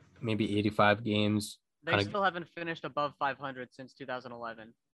maybe 85 games. They still haven't finished above 500 since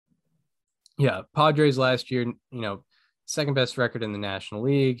 2011. Yeah, Padres last year, second best record in the National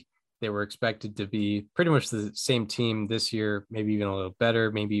League. They were expected to be pretty much the same team this year, maybe even a little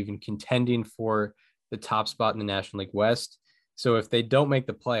better, maybe even contending for the top spot in the National League West. So if they don't make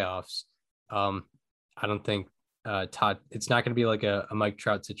the playoffs, I don't think it's not going to be like a Mike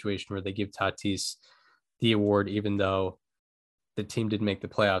Trout situation where they give Tatis the award, even though the team didn't make the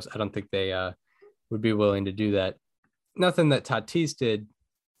playoffs. I don't think they would be willing to do that. Nothing that Tatis did,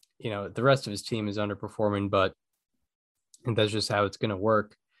 the rest of his team is underperforming, but that's just how it's going to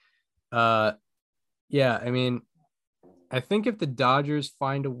work. Yeah, I mean, I think if the Dodgers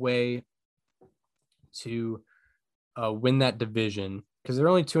find a way to win that division, because they're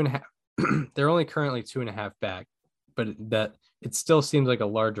only 2.5, they're only currently 2.5 back, but that it still seems like a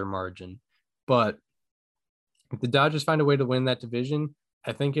larger margin. But if the Dodgers find a way to win that division,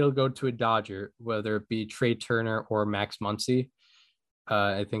 I think it'll go to a Dodger, whether it be Trey Turner or Max Muncy.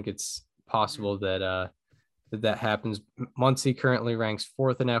 I think it's possible that happens. Muncy currently ranks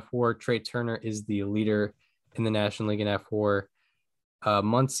fourth in F4. Trey Turner is the leader in the National League in F4.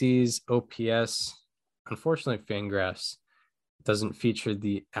 Muncy's OPS, unfortunately, Fangraphs doesn't feature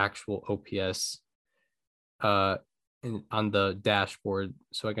the actual OPS on the dashboard,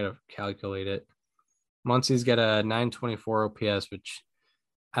 so I gotta calculate it. Muncy's got a 924 OPS, which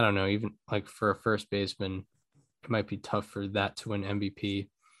I don't know, even like for a first baseman, it might be tough for that to win MVP.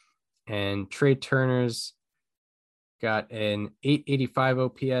 And Trey Turner's got an 885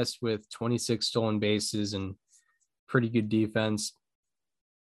 OPS with 26 stolen bases and pretty good defense.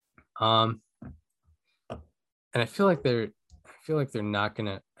 And I feel like they're not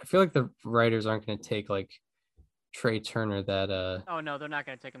gonna. I feel like the writers aren't gonna take like Trey Turner that. Oh no, they're not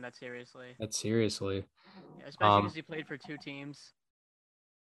gonna take him that seriously. That seriously. Yeah, especially because he played for two teams.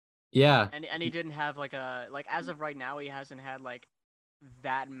 Yeah. And he didn't have like as of right now he hasn't had like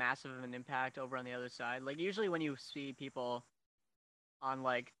that massive of an impact over on the other side. Like usually when you see people on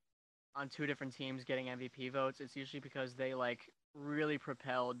two different teams getting MVP votes, it's usually because they like really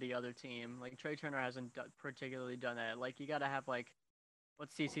propelled the other team. Like Trey Turner hasn't particularly done that. Like you gotta have like what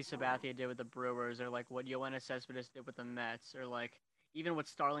CC Sabathia did with the Brewers, or like what Yoenis Cespedes did with the Mets, or like even what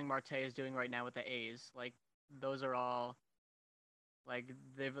Starling Marte is doing right now with the A's. Like those are all like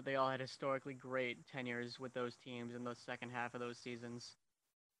they all had historically great tenures with those teams in the second half of those seasons.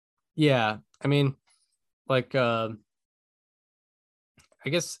 Yeah, I mean, like I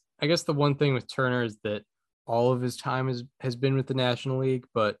guess the one thing with Turner is that all of his time has been with the National League,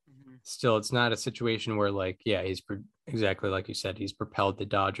 but still, it's not a situation where like, yeah, he's exactly like you said, he's propelled the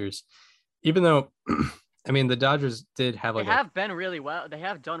Dodgers, even though, I mean, the Dodgers did have like they have been really well. They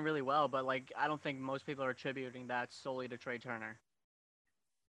have done really well, but like I don't think most people are attributing that solely to Trey Turner.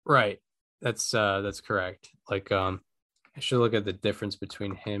 Right. That's correct. Like I should look at the difference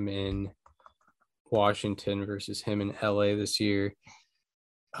between him in Washington versus him in LA this year.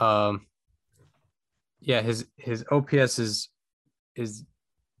 Um, yeah, his OPS is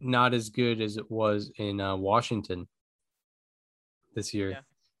not as good as it was in Washington this year. Yeah.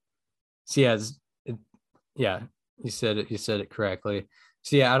 So yeah, you said it correctly.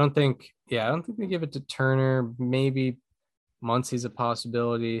 So I don't think we give it to Turner. Maybe Muncy's a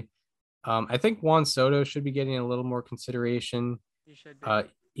possibility. I think Juan Soto should be getting a little more consideration, He should be.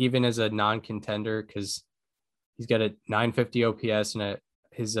 even as a non-contender, because he's got a 950 OPS and I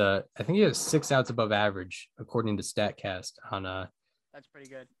think he has 6 outs above average according to Statcast on That's pretty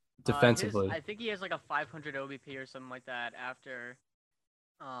good. defensively. I think he has like a 500 OBP or something like that after,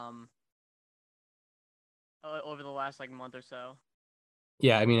 over the last like month or so.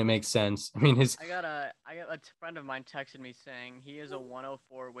 Yeah, I mean it makes sense. I mean I got a friend of mine texted me saying he is a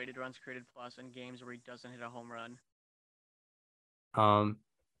 104 weighted runs created plus in games where he doesn't hit a home run. um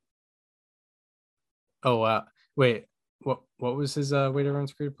oh wow. Wait, what was his weighted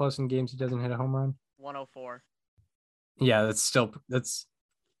runs created plus in games he doesn't hit a home run? 104. Yeah, that's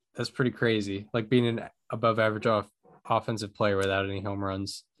pretty crazy. Like being an above average offensive player without any home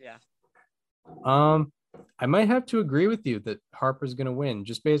runs. Yeah. I might have to agree with you that Harper's going to win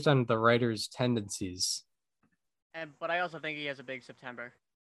just based on the writer's tendencies. But I also think he has a big September.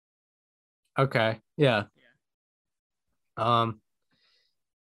 Okay. Yeah. Yeah.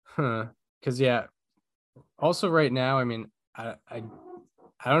 Because yeah. Also, right now, I mean, I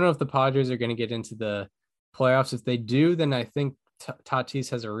don't know if the Padres are going to get into the playoffs. If they do, then I think Tatis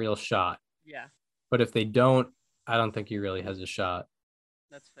has a real shot. Yeah. But if they don't, I don't think he really has a shot.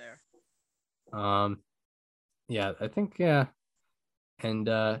 That's fair. Yeah, I think yeah. And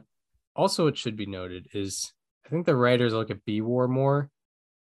also it should be noted is I think the writers look at B War more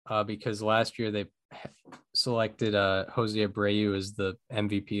because last year they selected Jose Abreu as the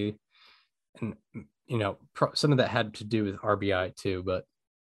MVP, and you know some of that had to do with RBI too, but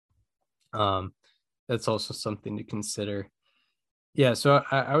that's also something to consider. Yeah, so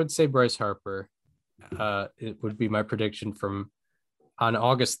I would say Bryce Harper. It would be my prediction from on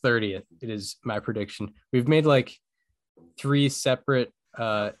August 30th. It is my prediction. We've made like 3 separate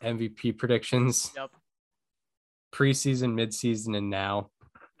MVP predictions. Yep. Preseason, midseason, and now.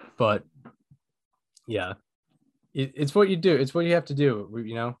 But yeah, it's what you do. It's what you have to do.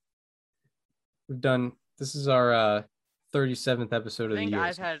 We've done. This is our 37th episode of the year.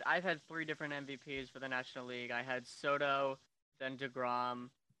 I've had 3 different MVPs for the National League. I had Soto, then DeGrom,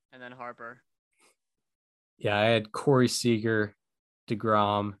 and then Harper. Yeah, I had Corey Seager,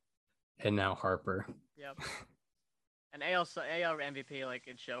 DeGrom, and now Harper. Yep. And AL MVP like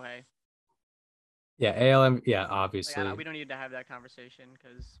it's Shohei. Yeah, ALM. Yeah, obviously. We don't need to have that conversation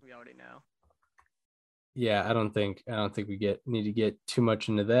because we already know. Yeah, I don't think we need to get too much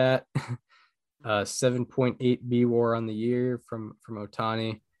into that. 7.8 B WAR on the year from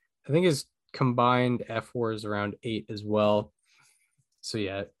Ohtani. I think his combined F WAR is around 8 as well. So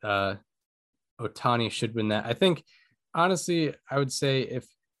yeah, Ohtani should win that. I think honestly, I would say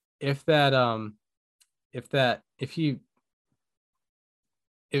if that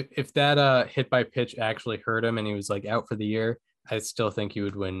hit by pitch actually hurt him and he was like out for the year, I still think he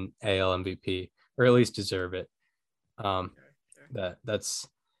would win AL MVP or at least deserve it. Sure. That's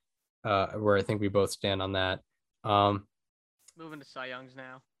where I think we both stand on that. Moving to Cy Youngs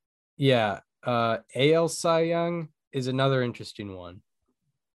now. Yeah, AL Cy Young is another interesting one.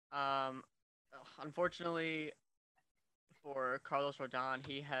 Unfortunately for Carlos Rodon,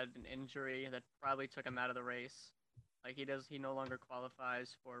 he had an injury that probably took him out of the race. Like he no longer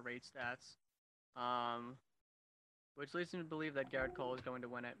qualifies for rate stats. Which leads me to believe that Garrett Cole is going to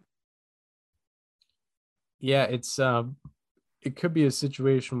win it. Yeah, it could be a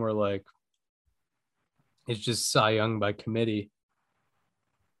situation where like it's just Cy Young by committee.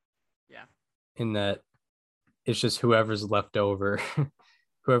 Yeah. In that it's just whoever's left over,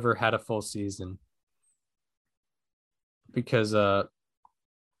 whoever had a full season. Because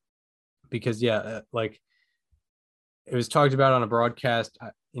yeah, like it was talked about on a broadcast.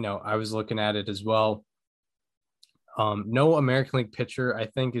 I was looking at it as well. No American League pitcher, I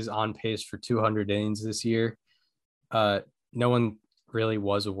think, is on pace for 200 innings this year. No one really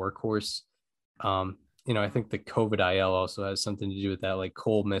was a workhorse. I think the COVID IL also has something to do with that. Like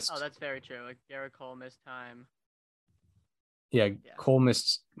Cole missed. Oh, that's very true. Like Garrett Cole missed time. Yeah, Cole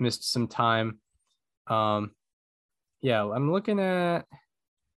missed some time. Yeah, I'm looking at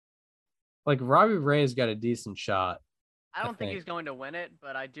like Robbie Ray's got a decent shot. I don't think he's going to win it,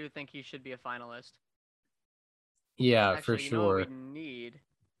 but I do think he should be a finalist. Yeah, actually, for sure. You know what we need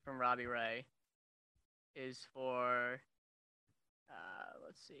from Robbie Ray is for,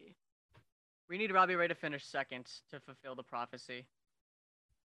 let's see. We need Robbie Ray to finish second to fulfill the prophecy.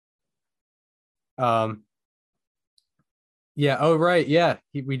 Um, yeah. Oh, right. Yeah.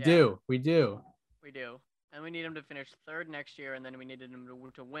 We Yeah. do. We do. We do. And we need him to finish third next year, and then we needed him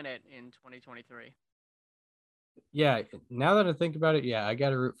to win it in 2023. Yeah. Now that I think about it, yeah, I got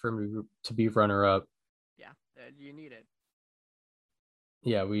to root for him to be runner up. Yeah, you need it.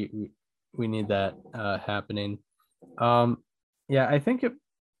 Yeah, we need that happening. Yeah, I think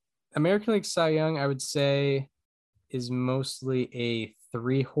American League Cy Young, I would say, is mostly a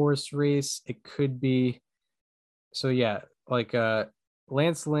 3-horse race. It could be so yeah, like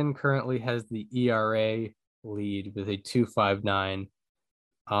Lance Lynn currently has the ERA lead with a 2.59.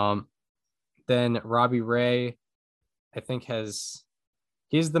 Um, then Robbie Ray, I think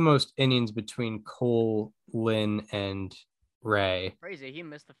he's the most innings between Cole, Lynn, and Ray. Crazy. He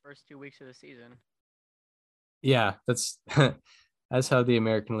missed the first 2 weeks of the season. Yeah, that's that's how the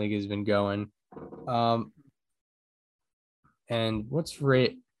American League has been going. And what's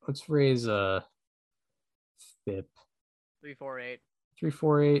Ray's FIP? 3.48.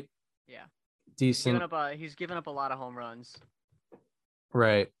 3.48. Yeah. Decent. He's given up a lot of home runs.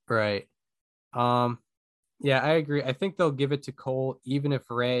 Right. Yeah, I agree. I think they'll give it to Cole, even if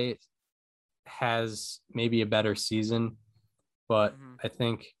Ray has maybe a better season. But I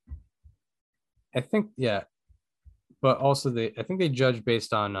think yeah. But also I think they judge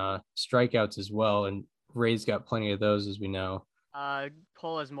based on strikeouts as well, and Ray's got plenty of those, as we know.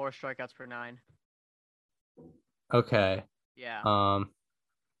 Cole has more strikeouts per 9. Okay. Yeah.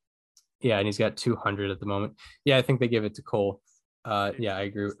 Yeah, and he's got 200 at the moment. Yeah, I think they give it to Cole. Yeah, I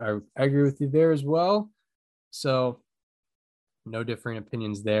agree. I agree with you there as well. So, no differing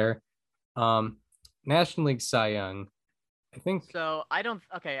opinions there. National League Cy Young, I think. So I don't.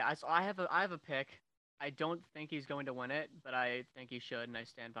 Okay, I have a pick. I don't think he's going to win it, but I think he should, and I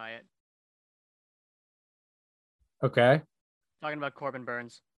stand by it. Okay. Talking about Corbin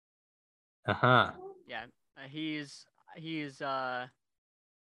Burns. Uh-huh. Yeah, he's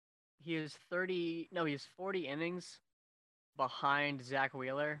 30. No, he's 40 innings behind Zach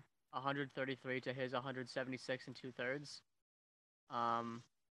Wheeler, 133 to his 176 and 2/3.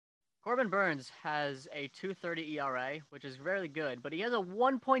 Corbin Burns has a 2.30 ERA, which is very good, but he has a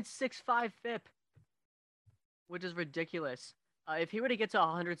 1.65 FIP, which is ridiculous. If he were to get to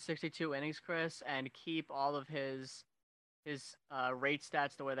 162 innings, Chris, and keep all of his rate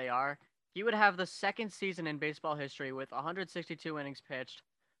stats the way they are, he would have the second season in baseball history with 162 innings pitched,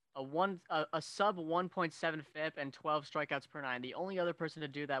 a sub 1.7 FIP, and 12 strikeouts per 9. The only other person to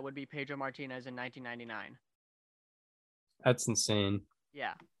do that would be Pedro Martinez in 1999. That's insane.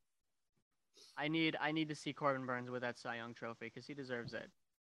 Yeah. I need to see Corbin Burns with that Cy Young trophy because he deserves it.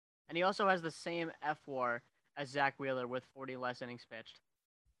 And he also has the same FWAR as Zach Wheeler with 40 less innings pitched.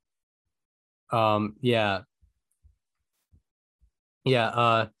 Yeah.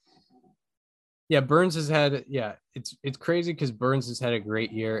 Yeah, Burns has had it's crazy because Burns has had a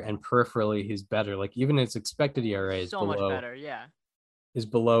great year and peripherally he's better. Like even his expected ERA is so much better, yeah. Is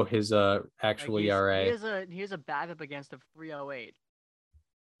below his actual ERA. He has a BABIP against of 308.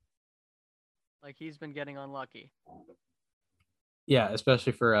 Like he's been getting unlucky. Yeah,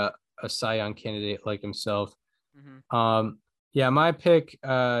 especially for a Cy Young candidate like himself. Mm-hmm. Yeah, my pick,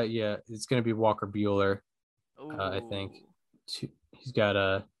 yeah, it's gonna be Walker Buehler. I think he's got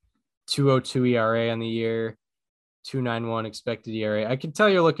a 2.02 ERA on the year, 2.91 expected ERA. I can tell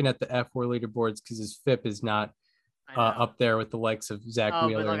you're looking at the FWAR leaderboards because his FIP is not up there with the likes of Zach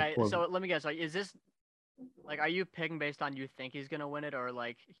Wheeler. So let me guess. Like, is this like, are you picking based on you think he's gonna win it or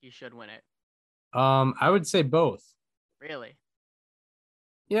like he should win it? I would say both. Really?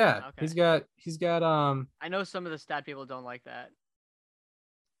 Yeah. Okay. He's got I know some of the stat people don't like that.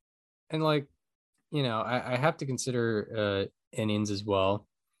 And like, you know, I have to consider innings as well.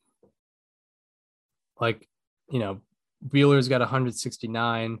 Like, you know, Buehler's got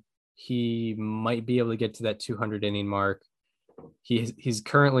 169. He might be able to get to that 200 inning mark. He's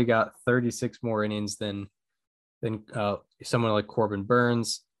currently got 36 more innings than someone like Corbin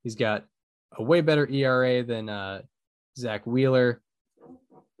Burns. He's got a way better ERA than Zach Wheeler.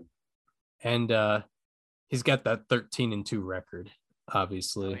 And he's got that 13-2 record,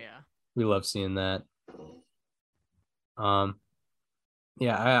 obviously. Oh, yeah. We love seeing that.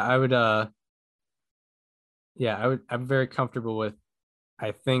 Yeah, I would I'm very comfortable with,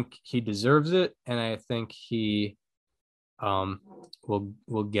 I think he deserves it, and I think he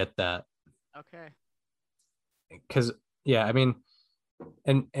will get that. Okay. Because yeah, I mean,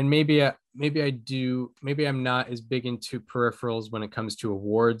 and maybe I'm not as big into peripherals when it comes to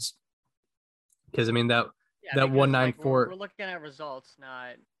awards. Because I mean that 194. We're looking at results,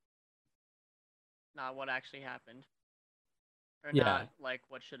 not what actually happened, or not like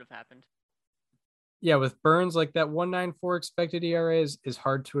what should have happened. yeah, with Burns, like that 1.94 expected ERA is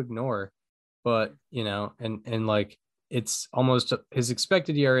hard to ignore. But and like it's almost his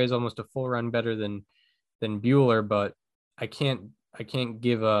expected ERA is almost a full run better than Bueller, but I can't I can't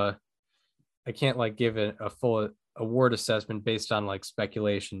give a I can't like give it a full award assessment based on like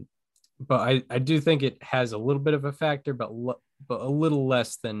speculation. But I do think it has a little bit of a factor, but a little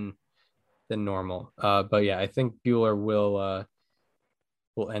less than normal. But yeah, I think Bueller will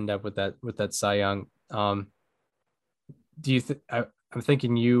end up with that Cy Young. Do you I'm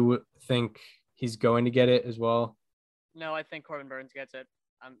thinking you think he's going to get it as well? No, I think Corbin Burns gets it.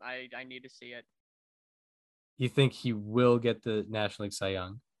 I need to see it. You think he will get the National League Cy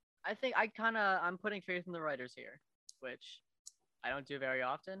Young? I think I'm putting faith in the writers here, which I don't do very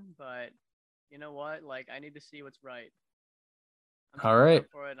often, but you know what? Like I need to see what's right. I'm All right.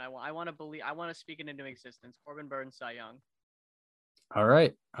 for it, and I want to believe. I want to speak it into existence. Corbin Burns, Cy Young. All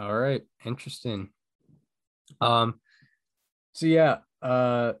right. All right. Interesting. So yeah,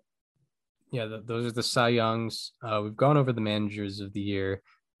 those are the Cy Youngs. We've gone over the managers of the year.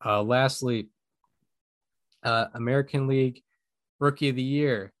 Lastly, American League Rookie of the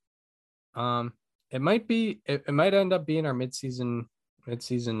Year. It might end up being our midseason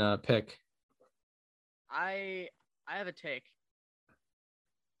pick. I have a take.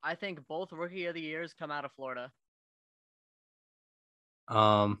 I think both Rookie of the Years come out of Florida.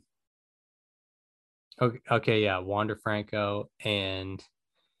 Okay, yeah, Wander Franco and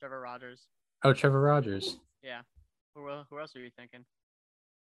Trevor Rogers. Oh, Trevor Rogers. Yeah. Who else are you thinking?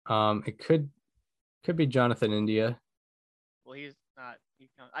 It could be Jonathan India. Well, he's not.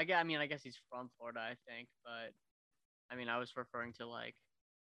 I guess he's from Florida, I think, but I mean, I was referring to like.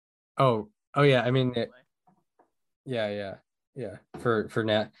 Oh yeah. I mean, yeah. For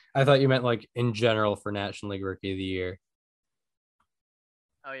Nat, I thought you meant like in general for National League Rookie of the Year.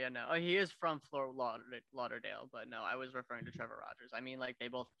 Oh yeah, no. Oh, he is from Lauderdale, but no, I was referring to Trevor Rogers. I mean, like they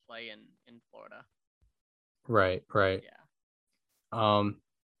both play in Florida. Right. Yeah.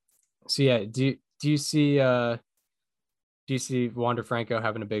 So yeah, do you see Wander Franco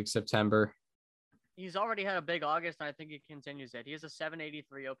having a big September? He's already had a big August, and I think he continues it. He has a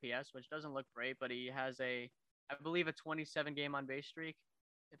 783 OPS, which doesn't look great, but he has I believe, a 27 game on base streak,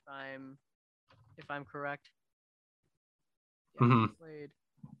 if I'm correct. Yeah, mm-hmm.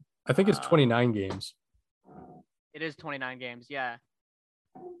 I think it's 29 games. It is 29 games, yeah.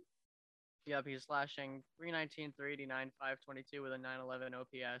 Yep, he's slashing 319, 389, 522 with a 911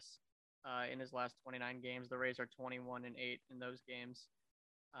 OPS in his last 29 games. The Rays are 21-8 in those games.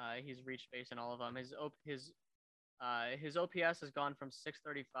 He's reached base in all of them. His OPS has gone from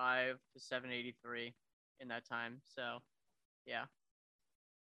 635 to 783 in that time. So, yeah.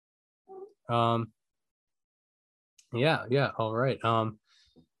 Yeah. All right.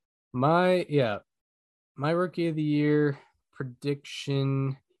 My Rookie of the Year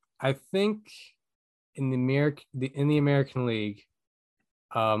prediction. I think in the American League,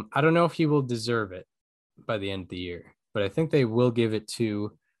 I don't know if he will deserve it by the end of the year, but I think they will give it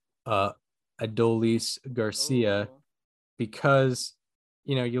to Adolis Garcia. Ooh. Because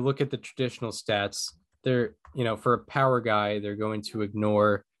you look at the traditional stats. They're for a power guy, they're going to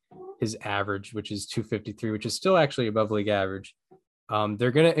ignore his average, which is 253, which is still actually above league average.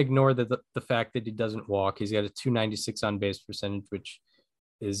 They're going to ignore the fact that he doesn't walk. He's got a 296 on base percentage, which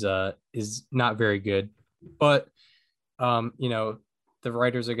is not very good. But the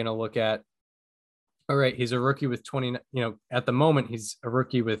writers are going to look at, all right, he's a rookie with 20. At the moment he's a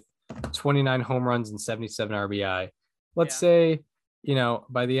rookie with 29 home runs and 77 RBI. Let's say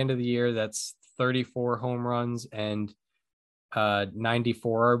by the end of the year that's 34 home runs and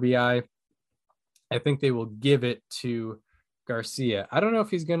 94 RBI. I think they will give it to Garcia. I don't know if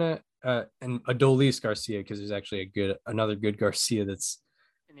he's gonna and Adolis Garcia, because there's actually another good Garcia that's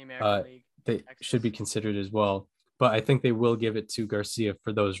in the American League. They Texas. Should be considered as well. But I think they will give it to Garcia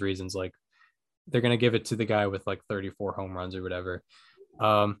for those reasons. Like they're gonna give it to the guy with like 34 home runs or whatever.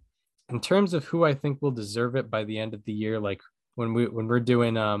 In terms of who I think will deserve it by the end of the year, like when we're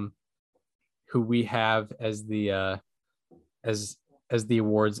doing who we have as the as the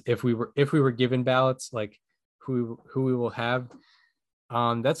awards, if we were given ballots, like who we will have,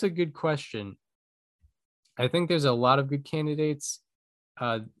 that's a good question. I think there's a lot of good candidates.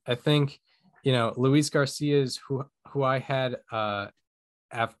 I think Luis Garcia is who I had at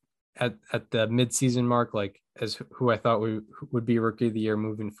the midseason mark, like as who I thought would be Rookie of the Year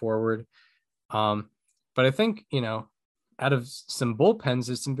moving forward. But I think out of some bullpens,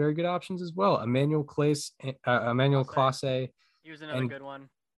 there's some very good options as well. Emmanuel Clase, he was another good one,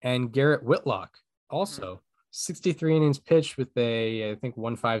 and Garrett Whitlock also. 63 innings pitched with I think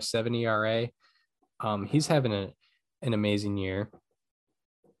 1.57 ERA. He's having an amazing year.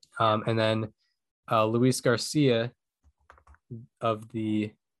 And then Luis Garcia of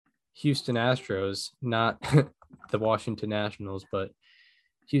the Houston Astros, not the Washington Nationals, but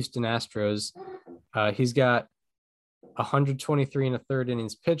Houston Astros. He's got 123 and a third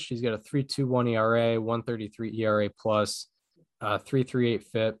innings pitched. He's got a 3.21 ERA, 1.33 ERA plus, 3.38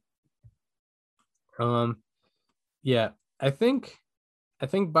 FIP. Yeah, I think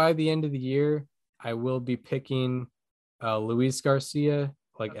by the end of the year, I will be picking Luis Garcia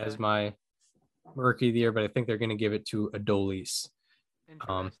as my rookie of the year, but I think they're going to give it to Adolis.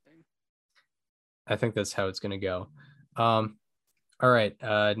 Interesting. I think that's how it's going to go. All right,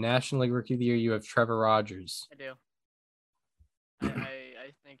 National League Rookie of the Year, you have Trevor Rogers. I do.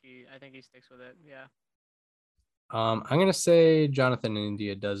 I think he sticks with it. Yeah. I'm gonna say Jonathan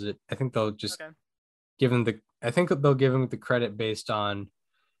India does it. I think they'll just give him the credit based on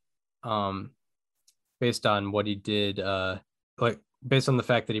what he did, based on the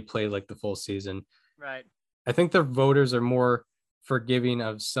fact that he played the full season. Right. I think the voters are more forgiving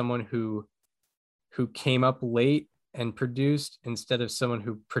of someone who came up late and produced instead of someone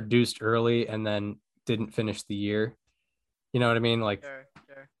who produced early and then didn't finish the year. You know what I mean? Sure.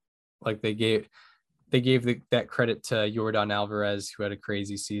 They gave that credit to Yordan Alvarez, who had a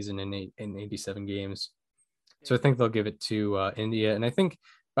crazy season in 87 games. So I think they'll give it to India. And I think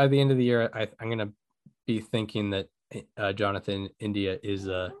by the end of the year, I'm going to be thinking that Jonathan India is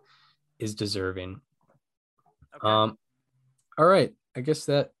deserving. Okay. All right. I guess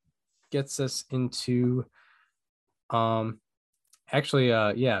that gets us into yeah.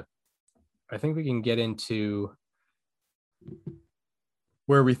 I think we can get into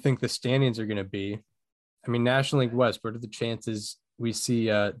where we think the standings are going to be. I mean, National League West, what are the chances we see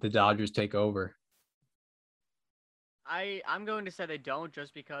the Dodgers take over? I'm going to say they don't,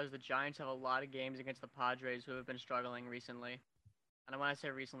 just because the Giants have a lot of games against the Padres, who have been struggling recently. And when I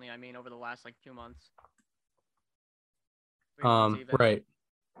say recently, I mean over the last 2 months. 3 months even. Right.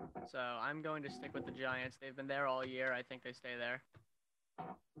 So I'm going to stick with the Giants. They've been there all year. I think they stay there.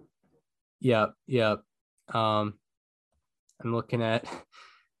 Yeah. I'm looking at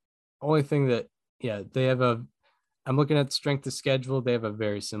only thing that they have I'm looking at strength of schedule. They have a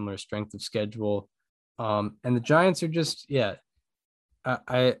very similar strength of schedule. And the Giants are just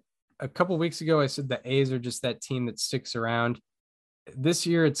I a couple weeks ago I said the A's are just that team that sticks around. This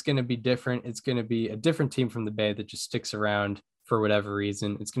year it's going to be different. It's going to be a different team from the Bay that just sticks around for whatever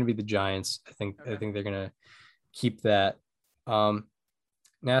reason. It's going to be the Giants. I think they're going to keep that.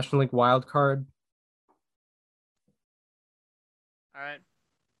 National League wild card. All right.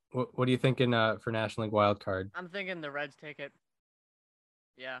 What are you thinking for National League wild card? I'm thinking the Reds take it.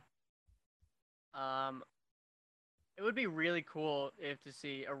 Yeah. It would be really cool to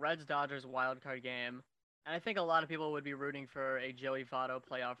see a Reds Dodgers wild card game, and I think a lot of people would be rooting for a Joey Votto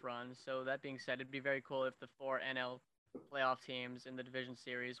playoff run. So that being said, it'd be very cool if the 4 NL playoff teams in the division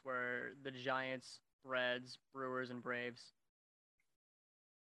series were the Giants, Reds, Brewers, and Braves.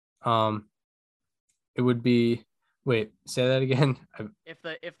 It would be. Wait, say that again. If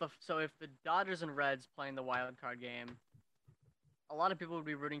the Dodgers and Reds playing the wild card game, a lot of people would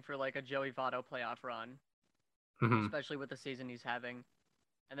be rooting for a Joey Votto playoff run, especially with the season he's having.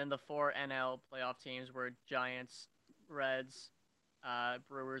 And then the 4 NL playoff teams were Giants, Reds,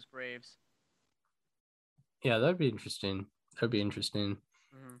 Brewers, Braves. Yeah, that'd be interesting.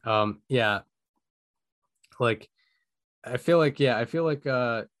 Mm-hmm. Yeah. I feel like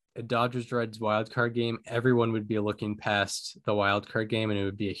a Dodgers Reds wild card game, everyone would be looking past the wild card game, and it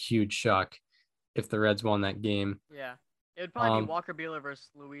would be a huge shock if the Reds won that game. Yeah, it would probably be Walker Buehler versus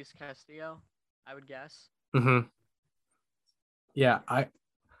Luis Castillo, I would guess. Yeah, I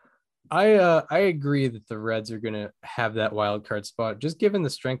agree that the Reds are gonna have that wild card spot, just given the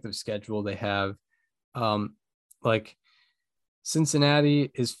strength of schedule they have.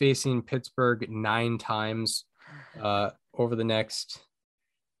 Cincinnati is facing Pittsburgh 9 times over the next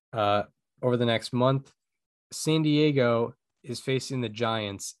month. San Diego is facing the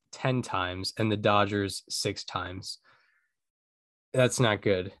Giants 10 times and the Dodgers 6 times. That's not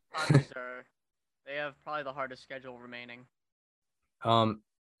good. They have probably the hardest schedule remaining.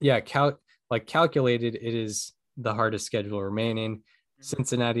 Calculated, it is the hardest schedule remaining. Mm-hmm.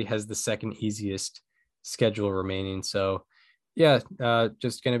 Cincinnati has the second easiest schedule remaining. So just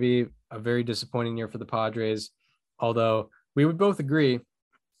going to be a very disappointing year for the Padres. Although we would both agree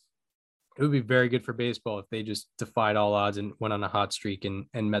it would be very good for baseball if they just defied all odds and went on a hot streak and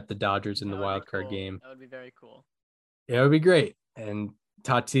met the Dodgers in the wild card game. That would be very cool. Yeah, it would be great. And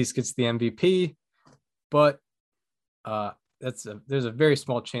Tatis gets the MVP, but there's a very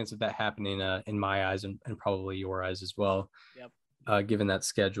small chance of that happening in my eyes and probably your eyes as well. Yep. Given that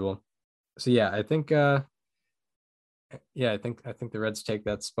schedule. So yeah, I think I think the Reds take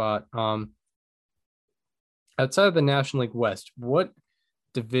that spot. Outside of the National League West, what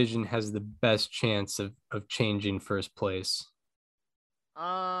division has the best chance of changing first place?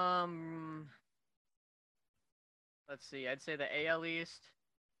 Let's see. I'd say the AL East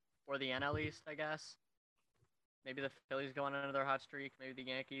or the NL East, I guess. Maybe the Phillies go on another hot streak. Maybe the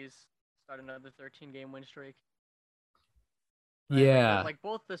Yankees start another 13-game win streak. Right? Yeah. Like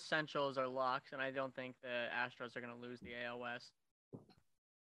both the Centrals are locked, and I don't think the Astros are going to lose the AL West.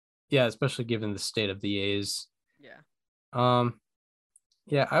 Yeah, especially given the state of the A's. Yeah.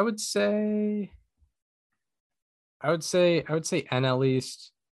 Yeah, I would say NL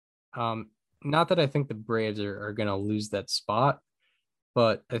East. Not that I think the Braves are gonna lose that spot,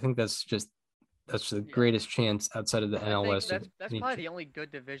 but I think that's the greatest chance outside of the NL West. That's probably the only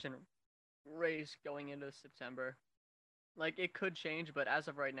good division race going into September. Like it could change, but as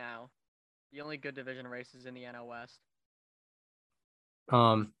of right now, the only good division race is in the NL West.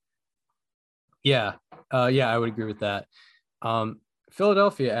 Yeah, I would agree with that.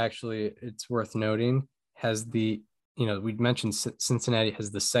 Philadelphia, actually, it's worth noting, has we mentioned Cincinnati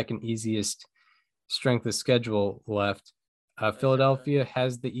has the second easiest strength of schedule left. Philadelphia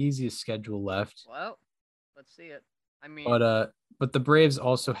has the easiest schedule left. Well, let's see it. I mean, but the Braves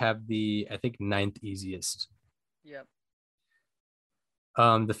also have the, I think, ninth easiest. Yep.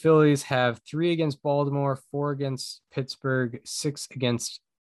 The Phillies have 3 against Baltimore, 4 against Pittsburgh, 6 against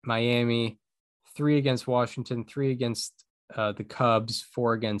Miami, 3 against Washington, 3 against the Cubs,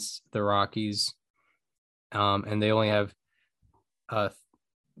 4 against the Rockies. And they only have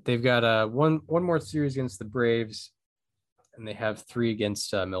they've got one more series against the Braves, and they have 3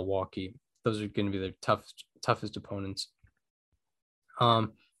 against Milwaukee. Those are going to be their toughest opponents.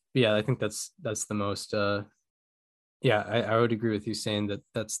 Yeah, I think that's the most I would agree with you saying that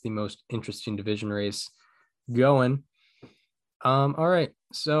that's the most interesting division race going. All right,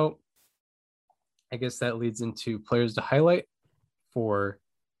 so I guess that leads into players to highlight for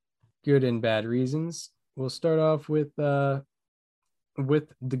good and bad reasons. We'll start off with the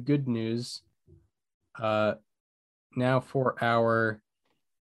good news. Now for our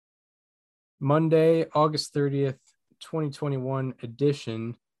Monday, August 30th, 2021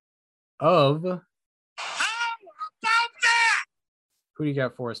 edition of How About That? Who do you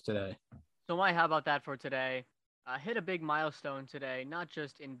got for us today? So my How About That for today hit a big milestone today, not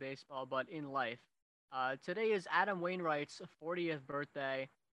just in baseball, but in life. Today is Adam Wainwright's 40th birthday,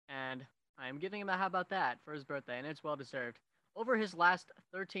 and I'm giving him a How About That for his birthday, and it's well-deserved. Over his last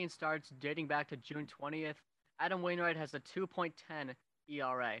 13 starts dating back to June 20th, Adam Wainwright has a 2.10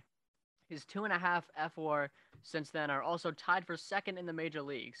 ERA. His 2.5 FWAR since then are also tied for second in the major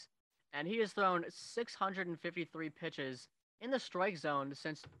leagues, and he has thrown 653 pitches in the strike zone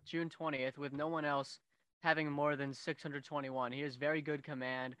since June 20th, with no one else having more than 621. He has very good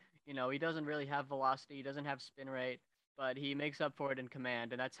command. You know, he doesn't really have velocity, he doesn't have spin rate, but he makes up for it in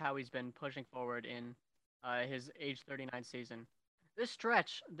command, and that's how he's been pushing forward in his age 39 season. This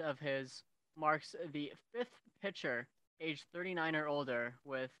stretch of his marks the 5th pitcher age 39 or older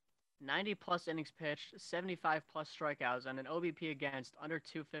with 90-plus innings pitched, 75-plus strikeouts, and an OBP against under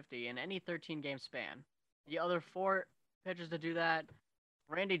 250 in any 13-game span. The other 4 pitchers to do that,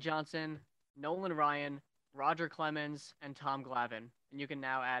 Randy Johnson, Nolan Ryan, Roger Clemens, and Tom Glavine. And you can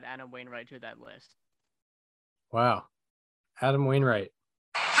now add Adam Wainwright to that list. Wow. Adam Wainwright.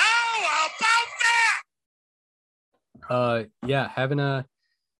 How about that? Yeah, having a,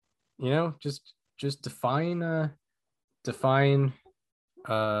 just define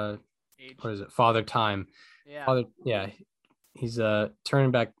Age. What is it? Father Time. Yeah. Father, yeah. He's turning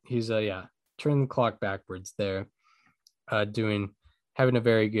back. He's turning the clock backwards there. Having a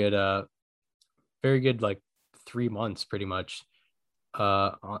very good like 3 months pretty much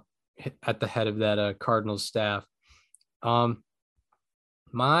at the head of that Cardinals staff.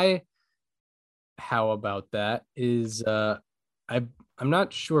 My how about that is I'm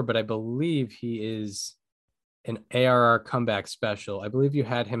not sure, but I believe he is an ARR comeback special. I believe you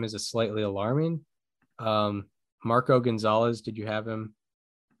had him as a slightly alarming. Marco Gonzalez, did you have him?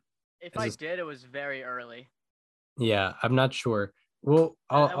 If I did, it was very early. Yeah, I'm not sure. Well,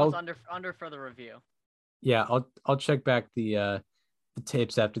 I'll under further review. Yeah, I'll check back the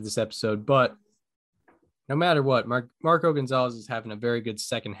tapes after this episode. But no matter what, Marco Gonzalez is having a very good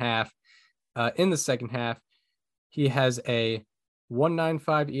second half. In the second half, he has a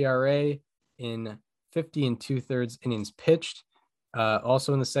 1.95 ERA in 50 2/3 innings pitched.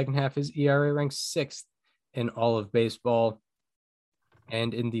 Also in the second half, his ERA ranks 6th in all of baseball.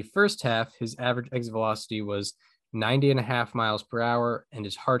 And in the first half, his average exit velocity was 90.5 miles per hour, and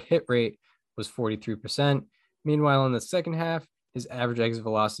his hard hit rate was 43%. Meanwhile, in the second half, his average exit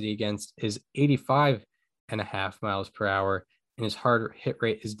velocity against is 85.5 miles per hour, and his hard hit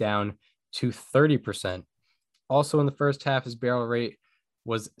rate is down to 30%. Also, in the first half, his barrel rate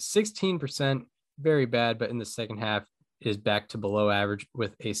was 16%, very bad, but in the second half, it is back to below average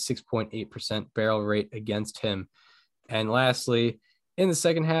with a 6.8% barrel rate against him. And lastly, in the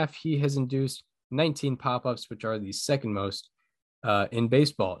second half, he has induced 19 pop-ups, which are the second most in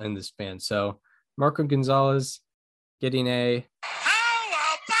baseball in this span. So Marco Gonzalez getting a how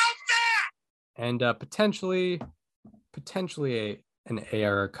about that? And potentially an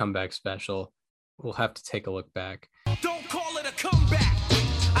AR comeback special. We'll have to take a look back. Don't call it a comeback.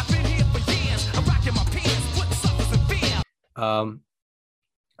 I've been here for years. I'm rocking my pants, putting suckers in fear.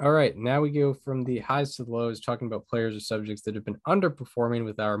 All right, now we go from the highs to the lows, talking about players or subjects that have been underperforming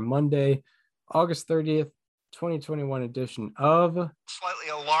with our Monday, August 30th, 2021 edition of Slightly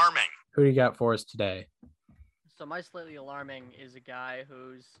Alarming. Who do you got for us today? So my slightly alarming is a guy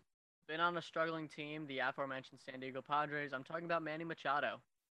who's been on a struggling team, the aforementioned San Diego Padres. I'm talking about Manny Machado,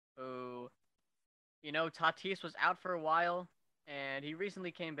 who, you know, Tatis was out for a while, and he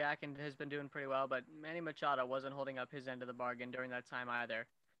recently came back and has been doing pretty well, but Manny Machado wasn't holding up his end of the bargain during that time either.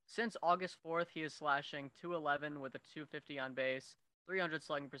 Since August 4th, he is slashing .211 with a .250 on base, 300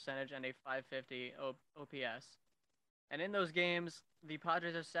 slugging percentage, and a .550 OPS. And in those games, the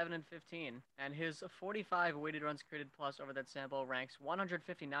Padres are 7-15, and his 45 weighted runs created plus over that sample ranks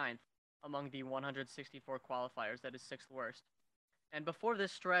 159th among the 164 qualifiers. That is 6th worst. And before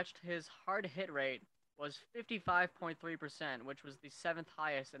this stretch, his hard hit rate was 55.3%, which was the 7th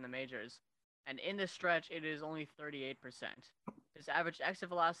highest in the majors. And in this stretch, it is only 38%. His average exit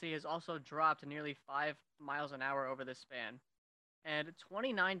velocity has also dropped nearly 5 miles an hour over this span. And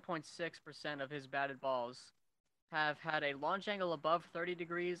 29.6% of his batted balls have had a launch angle above 30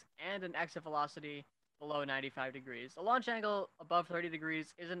 degrees and an exit velocity below 95 degrees. A launch angle above 30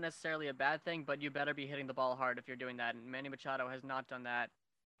 degrees isn't necessarily a bad thing, but you better be hitting the ball hard if you're doing that. And Manny Machado has not done that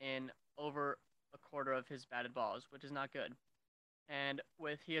in over a quarter of his batted balls, which is not good. And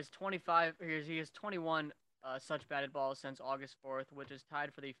he has 21 such batted balls since August 4th, which is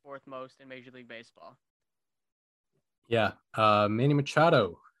tied for the 4th most in Major League Baseball. Yeah, Manny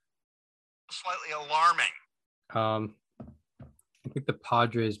Machado. Slightly alarming. I think the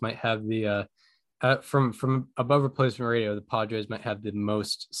Padres might have the from above replacement radio. The Padres might have the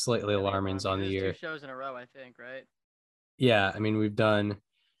most slightly alarmings on the year. 2 shows in a row, I think, right? Yeah, I mean we've done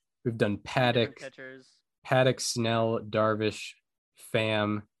Paddock, Snell, Darvish,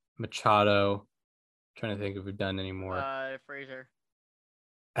 Pham, Machado. I'm trying to think if we've done any more. Frazier.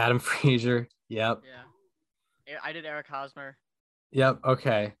 Adam Frazier. Yep. Yeah. I did Eric Hosmer. Yep.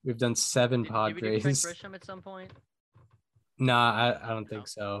 Okay. We've done 7 Padres. Did we do Trent Grisham at some point? Nah, I don't think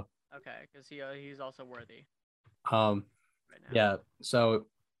so. Okay, because he's also worthy. Right now. Yeah. So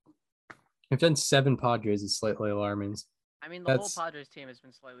we've done 7 Padres. It's slightly alarming. I mean, the whole Padres team has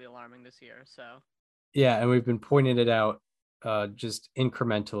been slightly alarming this year. So. Yeah, and we've been pointing it out, just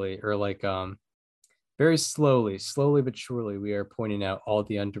incrementally, or like very slowly but surely. We are pointing out all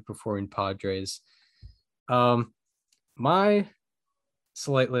the underperforming Padres. My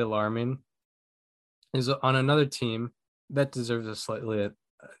slightly alarming is on another team that deserves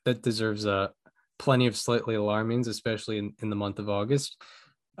plenty of slightly alarmings, especially in the month of August.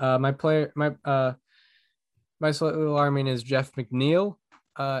 My slightly alarming is Jeff McNeil.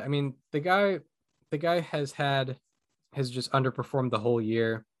 I mean, the guy has just underperformed the whole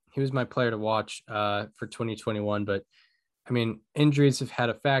year. He was my player to watch for 2021, but I mean, injuries have had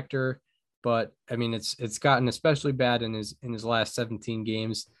a factor. But I mean, it's gotten especially bad in his last 17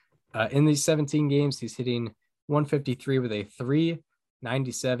 games. In these 17 games, he's hitting 153 with a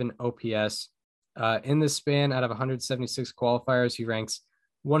 397 OPS. In this span, out of 176 qualifiers, he ranks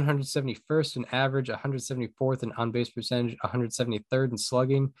 171st in average, 174th in on-base percentage, 173rd in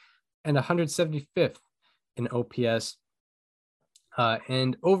slugging, and 175th in OPS.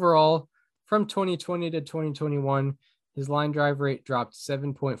 And overall, from 2020 to 2021, his line drive rate dropped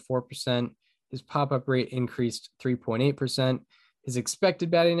 7.4%. His pop-up rate increased 3.8%. His expected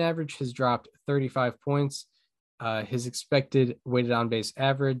batting average has dropped 35 points. His expected weighted on-base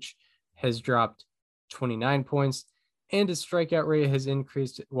average has dropped 29 points. And his strikeout rate has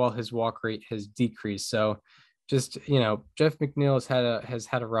increased while his walk rate has decreased. So just, Jeff McNeil has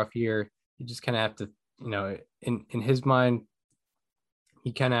had a rough year. You just kind of have to, in his mind,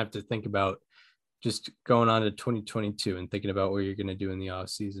 you kind of have to think about just going on to 2022 and thinking about what you're going to do in the off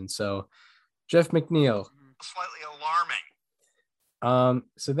season. So Jeff McNeil. Slightly alarming.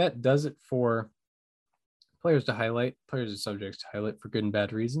 So that does it for players to highlight, players and subjects to highlight for good and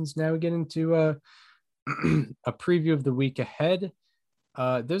bad reasons. Now we get into a preview of the week ahead.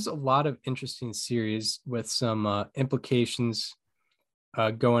 There's a lot of interesting series with some implications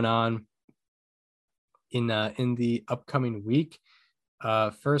going on in the upcoming week.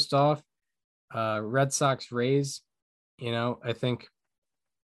 First off, Red Sox Rays. I think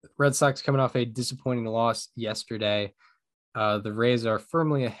Red Sox coming off a disappointing loss yesterday. The Rays are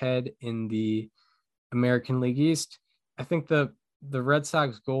firmly ahead in the American League East. I think the Red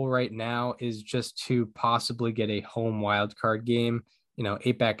Sox goal right now is just to possibly get a home wild card game.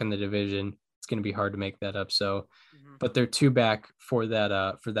 8 back in the division. It's going to be hard to make that up. So, but they're 2 back for that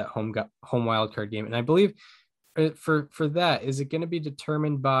home wild card game. And I believe for that, is it going to be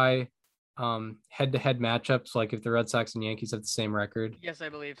determined by head-to-head matchups, like if the Red Sox and Yankees have the same record? Yes, I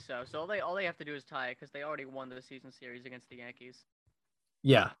believe so. So all they have to do is tie it because they already won the season series against the Yankees.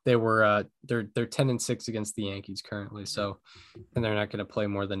 Yeah, they were they're 10-6 against the Yankees currently. So, and they're not going to play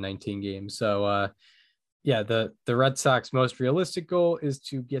more than 19 games. So yeah, the Red Sox most realistic goal is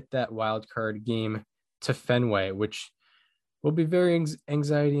to get that wild card game to Fenway, which will be very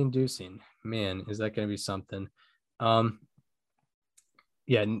anxiety inducing. Man, is that going to be something?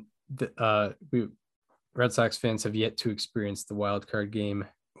 Yeah, we Red Sox fans have yet to experience the wild card game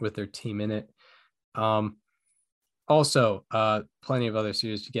with their team in it. Also, plenty of other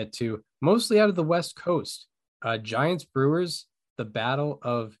series to get to, mostly out of the West Coast. Giants Brewers, the battle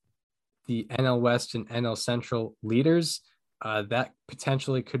of the NL West and NL Central leaders. That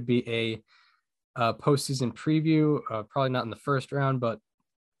potentially could be a postseason preview, probably not in the first round, but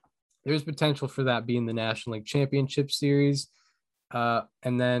there's potential for that being the National League Championship Series.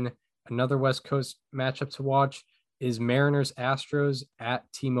 And then another West Coast matchup to watch is Mariners Astros at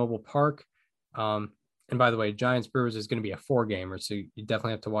T-Mobile Park. And by the way, Giants Brewers is going to be a 4-gamer, so you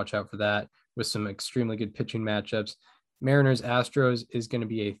definitely have to watch out for that with some extremely good pitching matchups. Mariners Astros is going to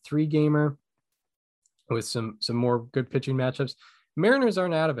be a 3-gamer with some more good pitching matchups. Mariners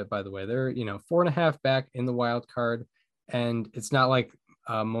aren't out of it, by the way. They're 4.5 back in the wild card, and it's not like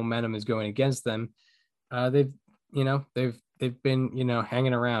momentum is going against them. They've been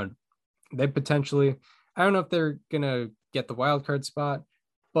hanging around. They potentially, I don't know if they're gonna get the wild card spot,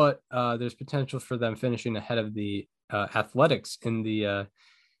 but there's potential for them finishing ahead of the Athletics in the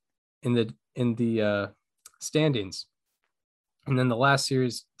standings. And then the last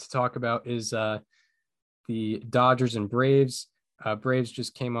series to talk about is the Dodgers and Braves. Braves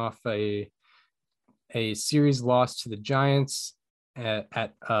just came off a series loss to the Giants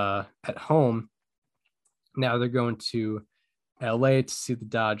at home. Now they're going to LA to see the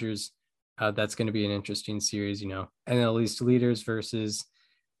Dodgers. That's going to be an interesting series, NL East leaders versus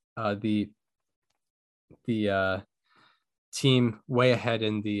the team way ahead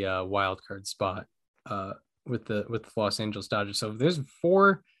in the wild card spot with the Los Angeles Dodgers. So there's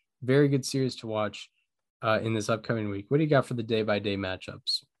 4 very good series to watch in this upcoming week. What do you got for the day-by-day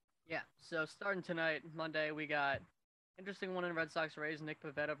matchups? Yeah, so starting tonight, Monday, we got interesting one in Red Sox Rays, Nick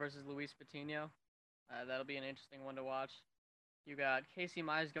Pivetta versus Luis Patino. That'll be an interesting one to watch. You got Casey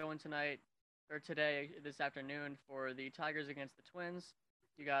Mize going this afternoon for the Tigers against the Twins.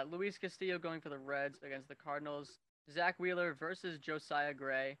 You got Luis Castillo going for the Reds against the Cardinals. Zach Wheeler versus Josiah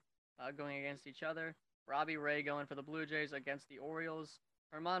Gray going against each other. Robbie Ray going for the Blue Jays against the Orioles.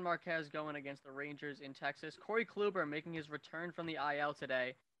 German Marquez going against the Rangers in Texas. Corey Kluber making his return from the IL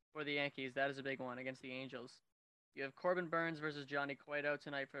today for the Yankees. That is a big one against the Angels. You have Corbin Burns versus Johnny Cueto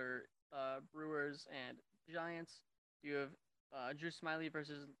tonight for Brewers and Giants. You have Drew Smyly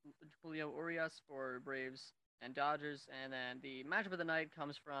versus Julio Urias for Braves and Dodgers. And then the matchup of the night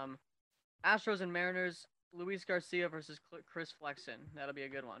comes from Astros and Mariners. Luis Garcia versus Chris Flexen. That'll be a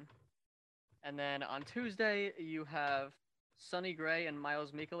good one. And then on Tuesday, you have Sonny Gray and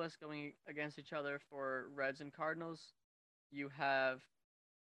Miles Mikolas going against each other for Reds and Cardinals. You have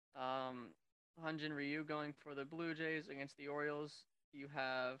Hyun-Jin Ryu going for the Blue Jays against the Orioles. You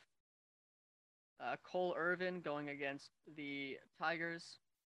have Cole Irvin going against the Tigers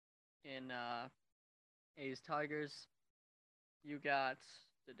in A's Tigers. You got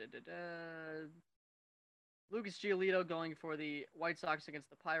Lucas Giolito going for the White Sox against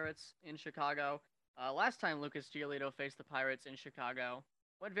the Pirates in Chicago. Last time Lucas Giolito faced the Pirates in Chicago,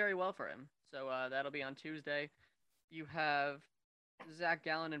 went very well for him. So that'll be on Tuesday. You have Zach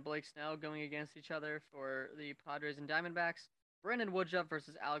Gallen and Blake Snell going against each other for the Padres and Diamondbacks. Brandon Woodruff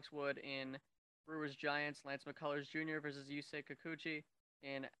versus Alex Wood in Brewers Giants. Lance McCullers Jr. versus Yusei Kikuchi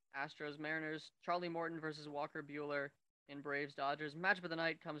in Astros Mariners. Charlie Morton versus Walker Buehler in Braves Dodgers. Matchup of the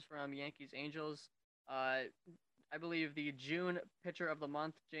night comes from Yankees Angels. I believe, the June pitcher of the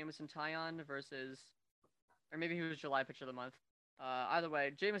month, Jameson Taillon, versus, or maybe he was July pitcher of the month. Either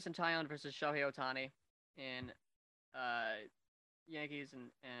way, Jameson Taillon versus Shohei Ohtani in Yankees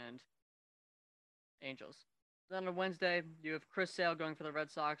and Angels. Then on Wednesday, you have Chris Sale going for the Red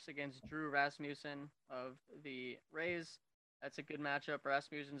Sox against Drew Rasmussen of the Rays. That's a good matchup.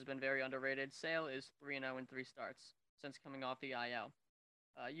 Rasmussen's been very underrated. Sale is 3-0 in 3 starts since coming off the IL.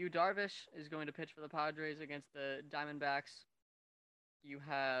 Yu Darvish is going to pitch for the Padres against the Diamondbacks. You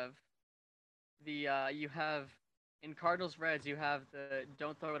have in Cardinals Reds, you have the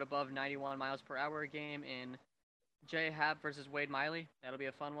don't throw it above 91 miles per hour game in Jay Happ versus Wade Miley. That'll be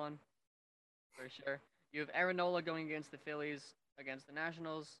a fun one for sure. You have Aaron Nola going against the Phillies against the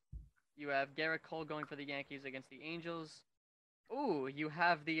Nationals. You have Garrett Cole going for the Yankees against the Angels. Ooh, you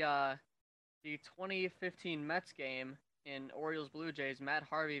have the 2015 Mets game in Orioles Blue Jays, Matt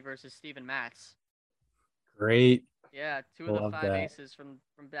Harvey versus Steven Matz. Great. Yeah, 2 of the 5 aces from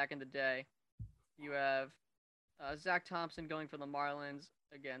back in the day. You have Zach Thompson going for the Marlins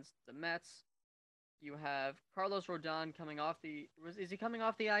against the Mets. You have Carlos Rodon coming off is he coming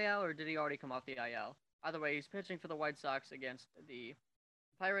off the IL or did he already come off the IL? Either way, he's pitching for the White Sox against the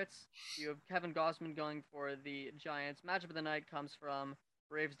Pirates. You have Kevin Gausman going for the Giants. Matchup of the night comes from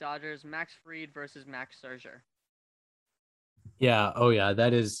Braves Dodgers, Max Fried versus Max Scherzer. Yeah. Oh yeah.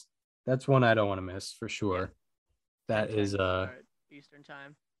 That's one I don't want to miss for sure. Yeah. That is Eastern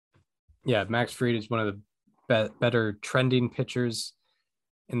time. Yeah, Max Fried is one of the better trending pitchers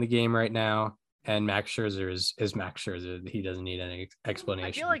in the game right now, and Max Scherzer is Max Scherzer. He doesn't need any explanation.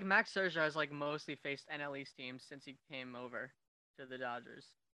 I feel like Max Scherzer has mostly faced NL East teams since he came over to the Dodgers.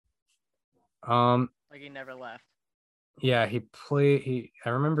 He never left. Yeah, I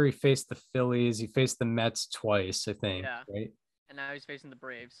remember he faced the Phillies. He faced the Mets twice, I think. Yeah. Right. And now he's facing the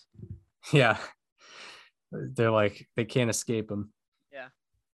Braves. Yeah. They're they can't escape him. Yeah.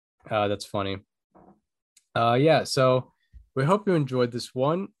 That's funny. Yeah. So we hope you enjoyed this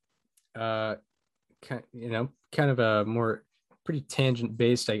one. Kind of a more pretty tangent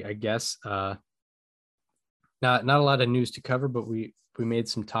based, I guess. Not a lot of news to cover, but we made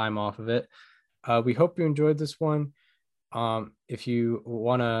some time off of it. We hope you enjoyed this one. If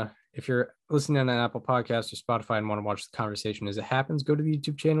you're listening on an Apple Podcast or Spotify and want to watch the conversation as it happens, go to the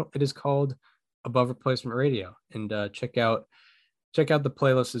YouTube channel. It is called Above Replacement Radio, and check out the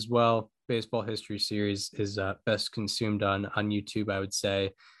playlist as well. Baseball History Series is best consumed on YouTube, I would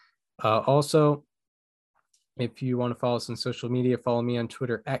say. Also, if you want to follow us on social media, follow me on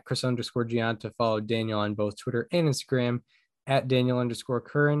Twitter at Chris_Gianta. Follow Daniel on both Twitter and Instagram at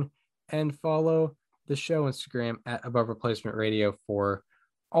Daniel_Curran, and follow the show Instagram at Above Replacement Radio for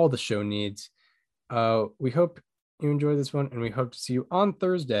all the show needs. We hope you enjoy this one, and we hope to see you on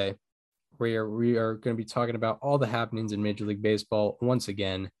Thursday, where we are going to be talking about all the happenings in Major League Baseball once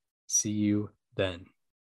again. See you then.